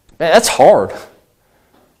 Man, that's hard.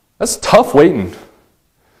 That's tough waiting.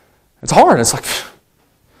 It's hard. It's like,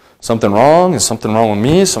 something wrong? Is something wrong with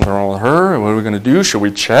me? Is something wrong with her? What are we going to do? Should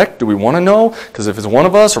we check? Do we want to know? Because if it's one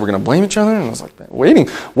of us, are we going to blame each other? And I was like, waiting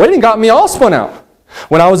got me all spun out.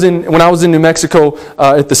 When I was in New Mexico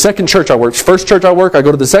at the second church I worked, first church I work, I go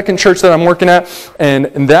to the second church that I'm working at,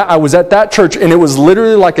 and that I was at that church, and it was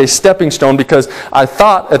literally like a stepping stone because I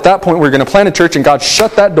thought at that point we were going to plant a church, and God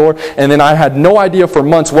shut that door, and then I had no idea for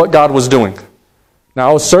months what God was doing. Now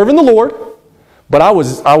I was serving the Lord, but I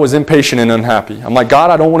was impatient and unhappy. I'm like, God,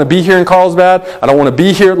 I don't want to be here in Carlsbad. I don't want to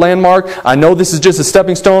be here at Landmark. I know this is just a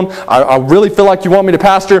stepping stone. I really feel like you want me to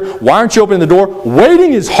pastor. Why aren't you opening the door?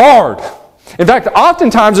 Waiting is hard. In fact,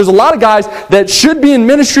 oftentimes there's a lot of guys that should be in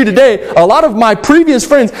ministry today, a lot of my previous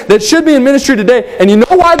friends that should be in ministry today, and you know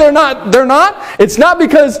why they're not? It's not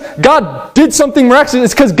because God did something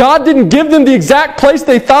miraculous. It's because God didn't give them the exact place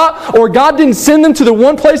they thought, or God didn't send them to the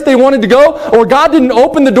one place they wanted to go, or God didn't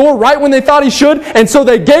open the door right when they thought He should, and so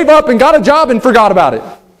they gave up and got a job and forgot about it.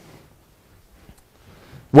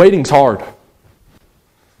 Waiting's hard.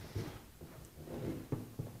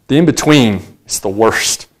 The in-between is the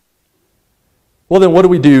worst. Well, then what do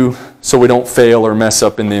we do so we don't fail or mess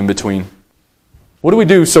up in the in-between? What do we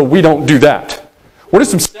do so we don't do that? What are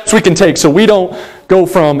some steps we can take so we don't go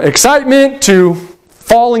from excitement to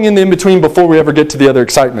falling in the in-between before we ever get to the other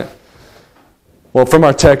excitement? Well, from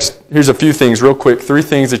our text, here's a few things real quick. 3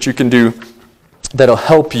 things that you can do that'll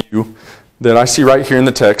help you that I see right here in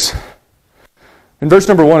the text. In verse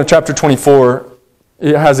number 1 of chapter 24,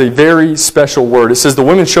 it has a very special word. It says, the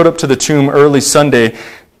women showed up to the tomb early Sunday.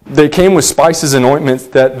 They came with spices and ointments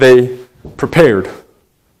that they prepared.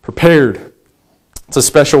 Prepared. It's a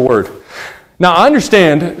special word. Now, I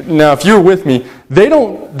understand, if you're with me, they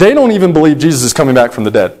don't even believe Jesus is coming back from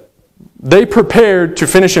the dead. They prepared to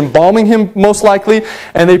finish embalming him, most likely,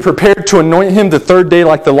 and they prepared to anoint him the third day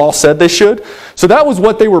like the law said they should. So that was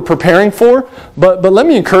what they were preparing for. But let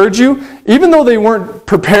me encourage you, even though they weren't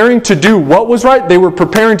preparing to do what was right, they were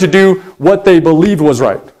preparing to do what they believed was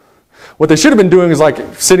right. What they should have been doing is like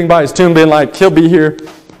sitting by his tomb being like, he'll be here.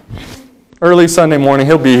 Early Sunday morning,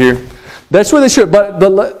 he'll be here. That's where they should.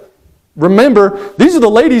 But remember, these are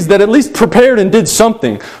the ladies that at least prepared and did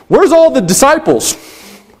something. Where's all the disciples?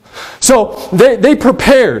 So they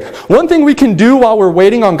prepared. One thing we can do while we're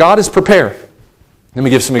waiting on God is prepare. Let me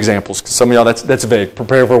give some examples. Some of y'all, that's vague.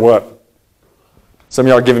 Prepare for what? Some of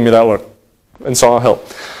y'all are giving me that look. And so I'll help.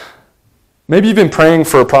 Maybe you've been praying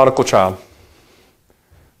for a prodigal child.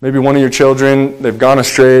 Maybe one of your children, they've gone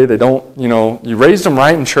astray. They don't, you raised them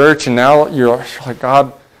right in church, and now you're like,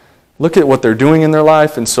 God, look at what they're doing in their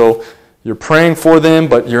life. And so you're praying for them,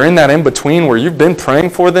 but you're in that in-between where you've been praying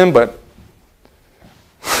for them, but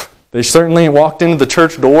they certainly ain't walked into the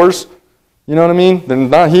church doors. You know what I mean? They're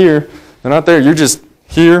not here. They're not there. You're just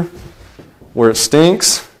here where it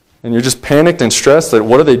stinks, and you're just panicked and stressed that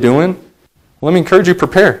what are they doing? Well, let me encourage you,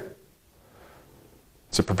 prepare.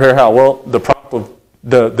 So prepare how? Well,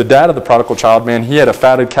 the dad of the prodigal child, man, he had a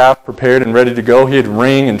fatted calf prepared and ready to go. He had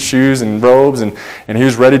ring and shoes and robes, and he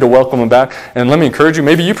was ready to welcome him back. And let me encourage you,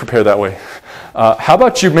 maybe you prepare that way. How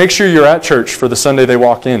about you make sure you're at church for the Sunday they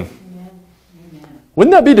walk in?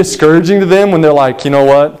 Wouldn't that be discouraging to them when they're like, you know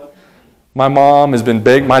what? My dad's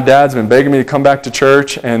been begging me to come back to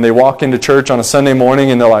church, and they walk into church on a Sunday morning,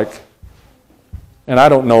 and they're like, and I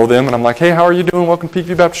don't know them, and I'm like, hey, how are you doing? Welcome to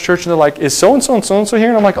Peakview Baptist Church. And they're like, is so-and-so and so-and-so here?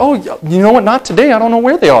 And I'm like, oh, you know what? Not today. I don't know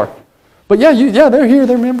where they are. But yeah, they're here.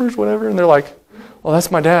 They're members, whatever. And they're like, oh, that's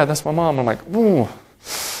my dad. That's my mom. I'm like, ooh,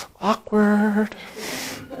 awkward.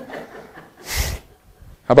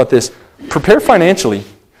 How about this? Prepare financially.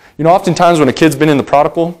 Oftentimes when a kid's been in the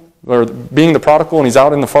prodigal, or being the prodigal, and he's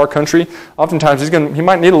out in the far country, oftentimes he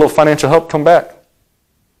might need a little financial help to come back.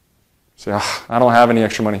 Say, I don't have any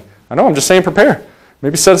extra money. I know, I'm just saying prepare.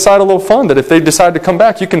 Maybe set aside a little fund that if they decide to come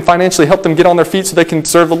back, you can financially help them get on their feet so they can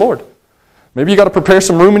serve the Lord. Maybe you got to prepare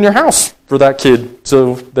some room in your house for that kid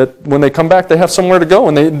so that when they come back, they have somewhere to go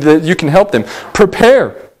and that you can help them.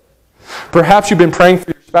 Prepare. Perhaps you've been praying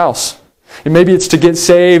for your spouse. And maybe it's to get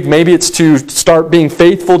saved, maybe it's to start being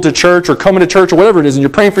faithful to church or coming to church or whatever it is, and you're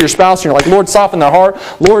praying for your spouse and you're like, Lord, soften their heart,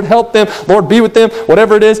 Lord, help them, Lord, be with them,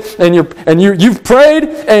 whatever it is, and you've prayed,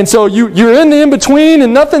 and so you're in the in-between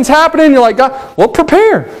and nothing's happening, and you're like, God, well,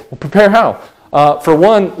 prepare. Well, prepare how? For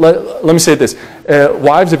one, let me say this.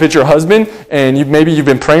 Wives, if it's your husband and maybe you've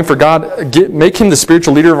been praying for God, make him the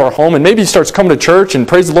spiritual leader of our home, and maybe he starts coming to church, and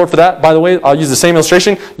praise the Lord for that. By the way, I'll use the same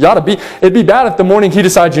illustration. It'd be bad if the morning he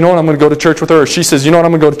decides, you know what, I'm going to go to church with her, or she says, you know what,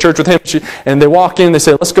 I'm going to go to church with him, and they walk in, they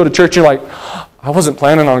say, let's go to church, and you're like, I wasn't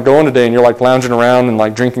planning on going today, and you're like lounging around and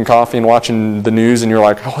like drinking coffee and watching the news, and you're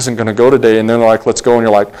like, I wasn't going to go today, and then they're like, let's go, and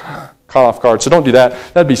you're like, caught off guard. So don't do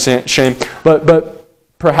that. That'd be shame. But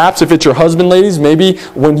perhaps if it's your husband, ladies, maybe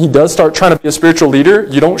when he does start trying to be a spiritual leader,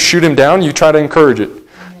 you don't shoot him down, you try to encourage it.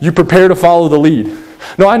 You prepare to follow the lead.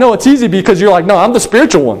 No, I know it's easy because you're like, no, I'm the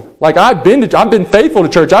spiritual one. Like I've been faithful to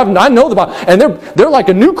church. I know the Bible. And they're like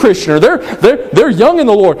a new Christian, or they're young in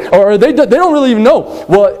the Lord, or they don't really even know.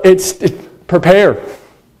 Well,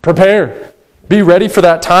 prepare. Be ready for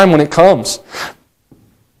that time when it comes.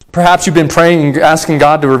 Perhaps you've been praying, asking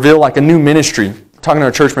God to reveal like a new ministry. Talking to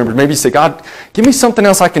our church members, maybe you say, God, give me something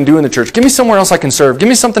else I can do in the church. Give me somewhere else I can serve. Give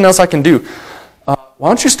me something else I can do. Why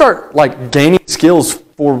don't you start like gaining skills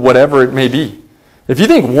for whatever it may be? If you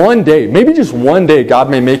think one day, maybe just one day,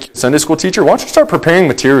 God may make you a Sunday school teacher, why don't you start preparing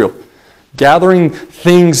material, gathering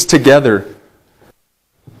things together.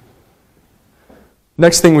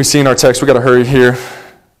 Next thing we see in our text, we got to hurry here.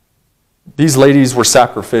 These ladies were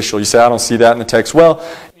sacrificial. You say, I don't see that in the text. Well,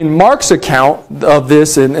 in Mark's account of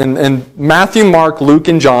this, in Matthew, Mark, Luke,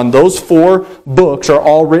 and John, those 4 books are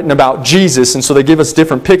all written about Jesus, and so they give us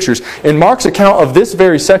different pictures. In Mark's account of this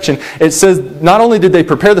very section, it says not only did they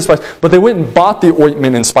prepare the spice, but they went and bought the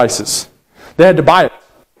ointment and spices. They had to buy it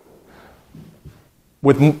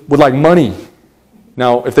with like money.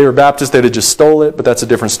 Now, if they were Baptist, they'd have just stole it, but that's a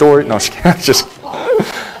different story. No,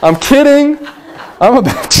 I'm kidding. I'm a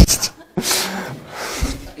Baptist.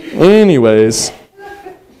 Anyways,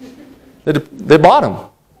 they bought them.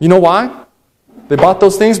 You know why? They bought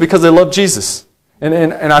those things because they love Jesus.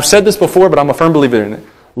 And I've said this before, but I'm a firm believer in it.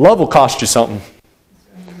 Love will cost you something.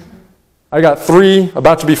 I got 3,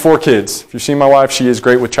 about to be 4 kids. If you've seen my wife, she is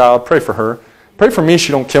great with child. Pray for her. Pray for me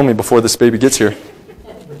she don't kill me before this baby gets here.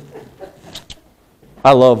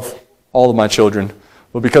 I love all of my children.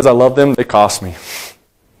 But because I love them, they cost me.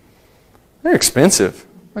 They're expensive.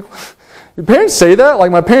 Your parents say that?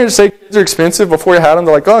 Like my parents say kids are expensive before you had them.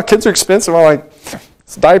 They're like, oh, kids are expensive. I'm like,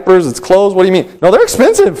 it's diapers, it's clothes. What do you mean? No, they're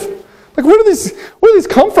expensive. Like, where do these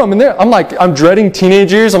come from? And I'm dreading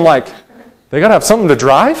teenage years. I'm like, they got to have something to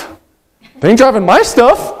drive? They ain't driving my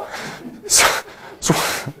stuff. So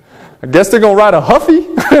I guess they're going to ride a Huffy.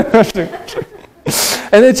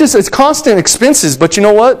 And it's constant expenses. But you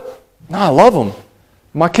know what? No, I love them.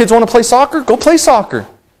 My kids want to play soccer? Go play soccer.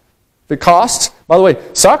 If it costs. By the way,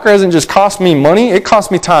 soccer hasn't just cost me money. It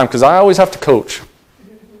costs me time because I always have to coach.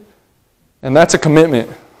 And that's a commitment.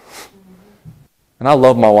 And I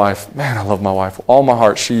love my wife. Man, I love my wife. With all my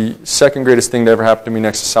heart. She's the second greatest thing to ever happen to me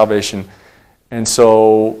next to salvation. And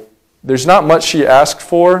so there's not much she asked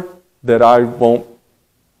for that I won't,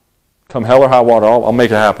 come hell or high water, I'll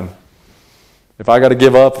make it happen. If I got to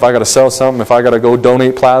give up, if I got to sell something, if I got to go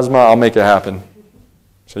donate plasma, I'll make it happen.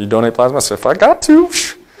 So you donate plasma? I said, if I got to.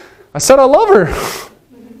 I said I love her.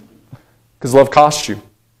 Because love costs you.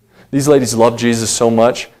 These ladies love Jesus so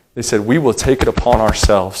much, they said, we will take it upon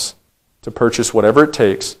ourselves to purchase whatever it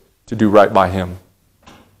takes to do right by Him.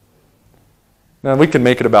 Now, we can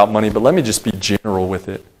make it about money, but let me just be general with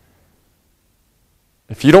it.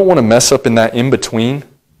 If you don't want to mess up in that in-between,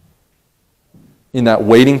 in that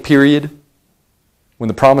waiting period, when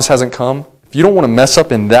the promise hasn't come, if you don't want to mess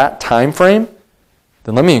up in that time frame,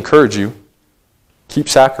 then let me encourage you, keep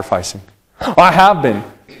sacrificing. I have been.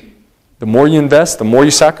 The more you invest, the more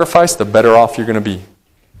you sacrifice, the better off you're going to be.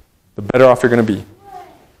 The better off you're going to be.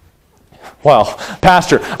 Wow,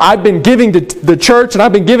 Pastor, I've been giving to the church and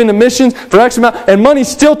I've been giving to missions for X amount, and money's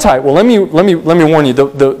still tight. Well, let me warn you.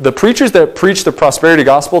 The preachers that preach the prosperity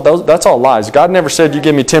gospel, that's all lies. God never said, you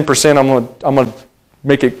give me 10%, I'm going to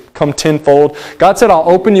make it come tenfold. God said, I'll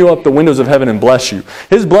open you up the windows of heaven and bless you.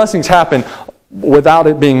 His blessings happen without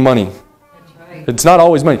it being money. That's right. It's not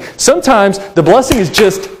always money. Sometimes the blessing is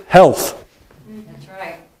just health. That's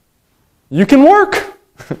right. You can work.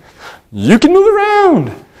 You can move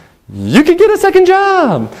around. You can get a second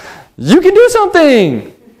job. You can do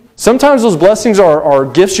something. Sometimes those blessings are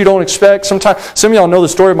gifts you don't expect. Sometimes, some of y'all know the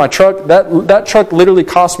story of my truck. That truck literally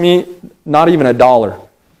cost me not even $1.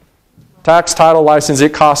 Tax, title, license,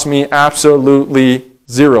 it cost me absolutely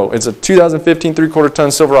zero. It's a 2015 3/4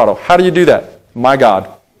 ton Silverado. How do you do that? My God.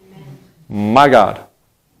 My God.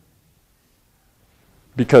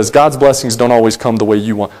 Because God's blessings don't always come the way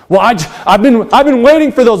you want. Well, I've been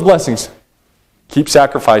waiting for those blessings. Keep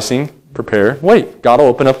sacrificing, prepare, wait. God will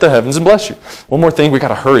open up the heavens and bless you. One more thing, we got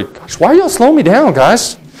to hurry. Gosh, why are y'all slowing me down,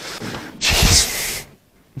 guys? Jeez.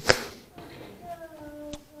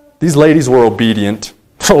 These ladies were obedient.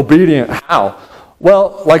 Obedient how?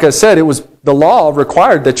 Well, like I said, it was the law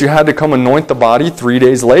required that you had to come anoint the body 3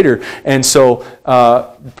 days later. And so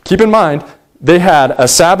keep in mind, they had a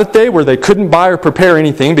Sabbath day where they couldn't buy or prepare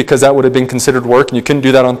anything because that would have been considered work, and you couldn't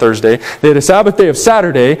do that on Thursday. They had a Sabbath day of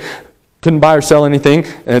Saturday. Couldn't buy or sell anything,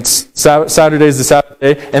 and it's Saturday's the Sabbath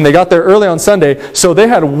day, and they got there early on Sunday, so they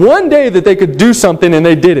had one day that they could do something, and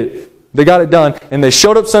they did it. They got it done, and they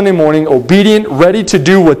showed up Sunday morning, obedient, ready to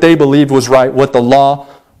do what they believed was right, what the law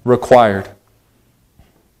required.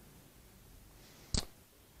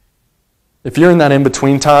 If you're in that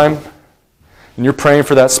in-between time, and you're praying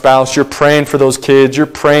for that spouse, you're praying for those kids, you're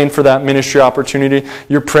praying for that ministry opportunity,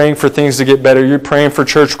 you're praying for things to get better, you're praying for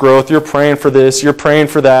church growth, you're praying for this, you're praying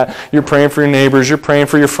for that, you're praying for your neighbors, you're praying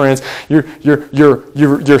for your friends, you're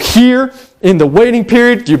here in the waiting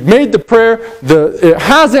period, you've made the prayer, it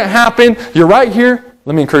hasn't happened, you're right here.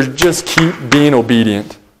 Let me encourage you, just keep being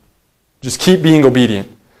obedient. Just keep being obedient.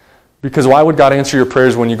 Because why would God answer your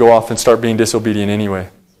prayers when you go off and start being disobedient anyway?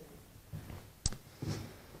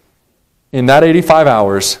 In that 85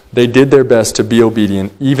 hours, they did their best to be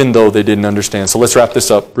obedient, even though they didn't understand. So let's wrap this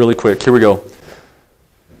up really quick. Here we go.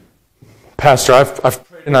 Pastor, I've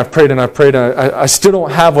prayed and I've prayed and I've prayed, and I still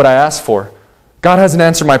don't have what I asked for. God hasn't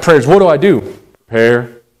answered my prayers. What do I do?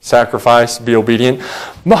 Prepare, sacrifice, be obedient.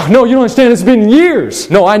 No, you don't understand. It's been years.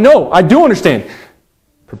 No, I know. I do understand.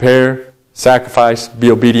 Prepare, sacrifice,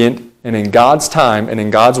 be obedient, and in God's time and in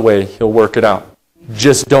God's way, He'll work it out.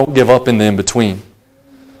 Just don't give up in the in-between.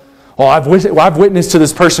 Oh, I've witnessed to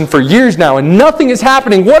this person for years now and nothing is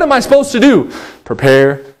happening. What am I supposed to do?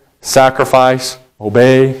 Prepare, sacrifice,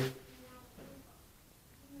 obey.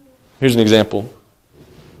 Here's an example.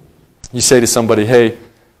 You say to somebody, hey,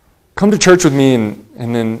 come to church with me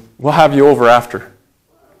and then we'll have you over after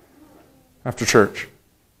church.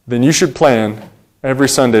 Then you should plan every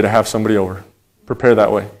Sunday to have somebody over. Prepare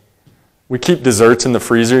that way. We keep desserts in the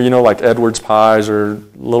freezer, like Edwards pies or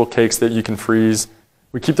little cakes that you can freeze.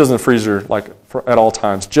 We keep those in the freezer at all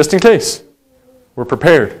times, just in case. We're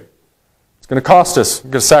prepared. It's going to cost us. We're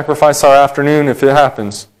going to sacrifice our afternoon if it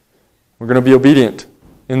happens. We're going to be obedient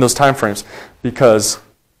in those time frames because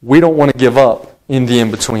we don't want to give up in the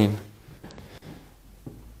in-between.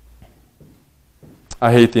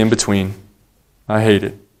 I hate the in-between. I hate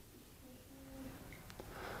it.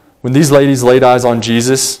 When these ladies laid eyes on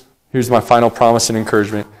Jesus, here's my final promise and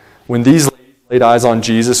encouragement. When these ladies laid eyes on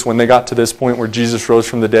Jesus, when they got to this point where Jesus rose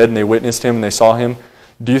from the dead and they witnessed Him and they saw Him,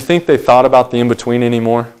 do you think they thought about the in-between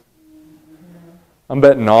anymore? I'm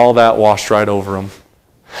betting all that washed right over them.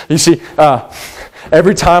 You see,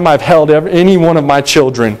 every time I've held any one of my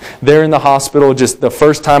children, they're in the hospital, just the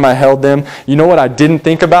first time I held them, you know what I didn't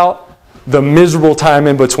think about? The miserable time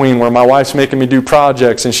in between where my wife's making me do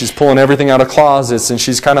projects and she's pulling everything out of closets and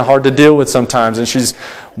she's kind of hard to deal with sometimes and she's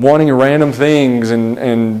wanting random things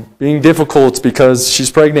and being difficult because she's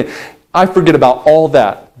pregnant. I forget about all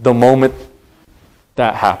that the moment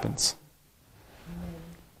that happens.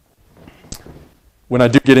 When I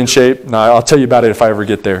do get in shape, I'll tell you about it if I ever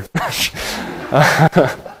get there.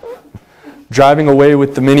 Driving away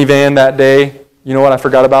with the minivan that day, you know what I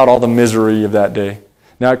forgot about? All the misery of that day.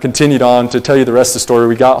 Now, it continued on to tell you the rest of the story.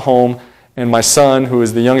 We got home, and my son, who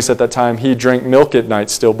was the youngest at that time, he drank milk at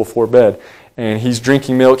night still before bed. And he's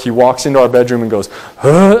drinking milk. He walks into our bedroom and goes,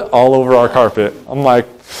 huh, all over our carpet. I'm like,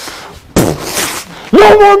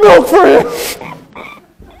 no more milk for him.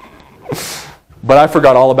 But I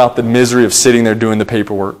forgot all about the misery of sitting there doing the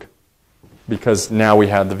paperwork because now we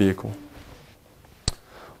had the vehicle.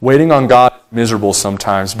 Waiting on God is miserable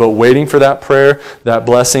sometimes, but waiting for that prayer, that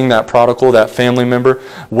blessing, that prodigal, that family member,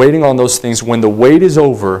 waiting on those things, when the wait is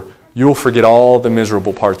over, you'll forget all the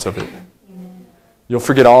miserable parts of it. You'll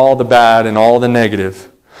forget all the bad and all the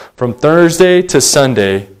negative. From Thursday to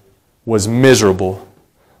Sunday was miserable,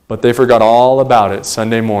 but they forgot all about it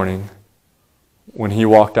Sunday morning when he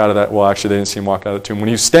walked out of that, well, actually they didn't see him walk out of the tomb, when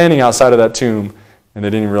he was standing outside of that tomb and they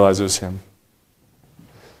didn't even realize it was him.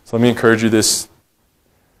 So let me encourage you this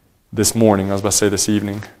morning. I was about to say this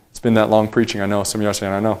evening. It's been that long preaching, I know. Some of you are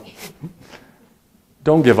saying, I know.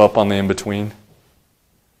 Don't give up on the in-between.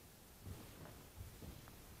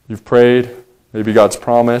 You've prayed. Maybe God's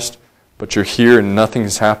promised. But you're here and nothing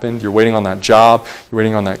has happened. You're waiting on that job. You're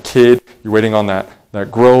waiting on that kid. You're waiting on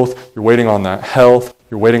that growth. You're waiting on that health.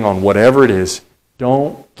 You're waiting on whatever it is.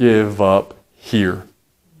 Don't give up here.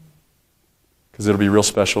 Because it'll be real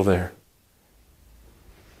special there.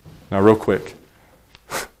 Now, real quick.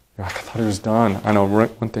 I thought he was done. I know,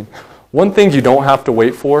 one thing. One thing you don't have to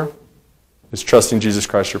wait for is trusting Jesus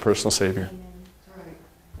Christ, your personal Savior.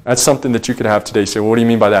 That's something that you could have today. You say, well, what do you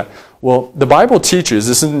mean by that? Well, the Bible teaches,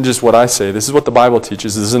 this isn't just what I say, this is what the Bible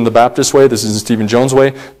teaches. This isn't the Baptist way, this isn't Stephen Jones' way.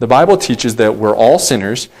 The Bible teaches that we're all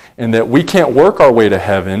sinners and that we can't work our way to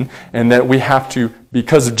heaven and that we have to,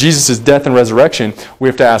 because of Jesus' death and resurrection, we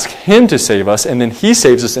have to ask Him to save us, and then He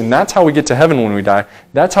saves us, and that's how we get to heaven when we die.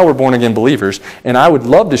 That's how we're born-again believers. And I would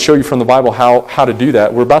love to show you from the Bible how to do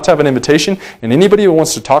that. We're about to have an invitation, and anybody who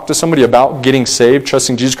wants to talk to somebody about getting saved,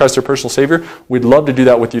 trusting Jesus Christ, their personal Savior, we'd love to do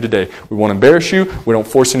that with you today. We won't embarrass you. We don't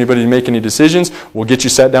force anybody to make any decisions. We'll get you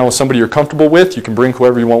sat down with somebody you're comfortable with. You can bring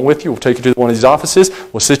whoever you want with you. We'll take you to one of these offices.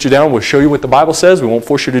 We'll sit you down. We'll show you what the Bible says. We won't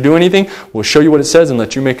force you to do anything. We'll show you what it says and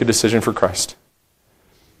let you make a decision for Christ.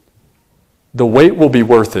 The wait will be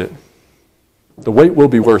worth it. The wait will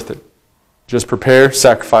be worth it. Just prepare,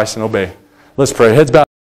 sacrifice, and obey. Let's pray. Heads bowed.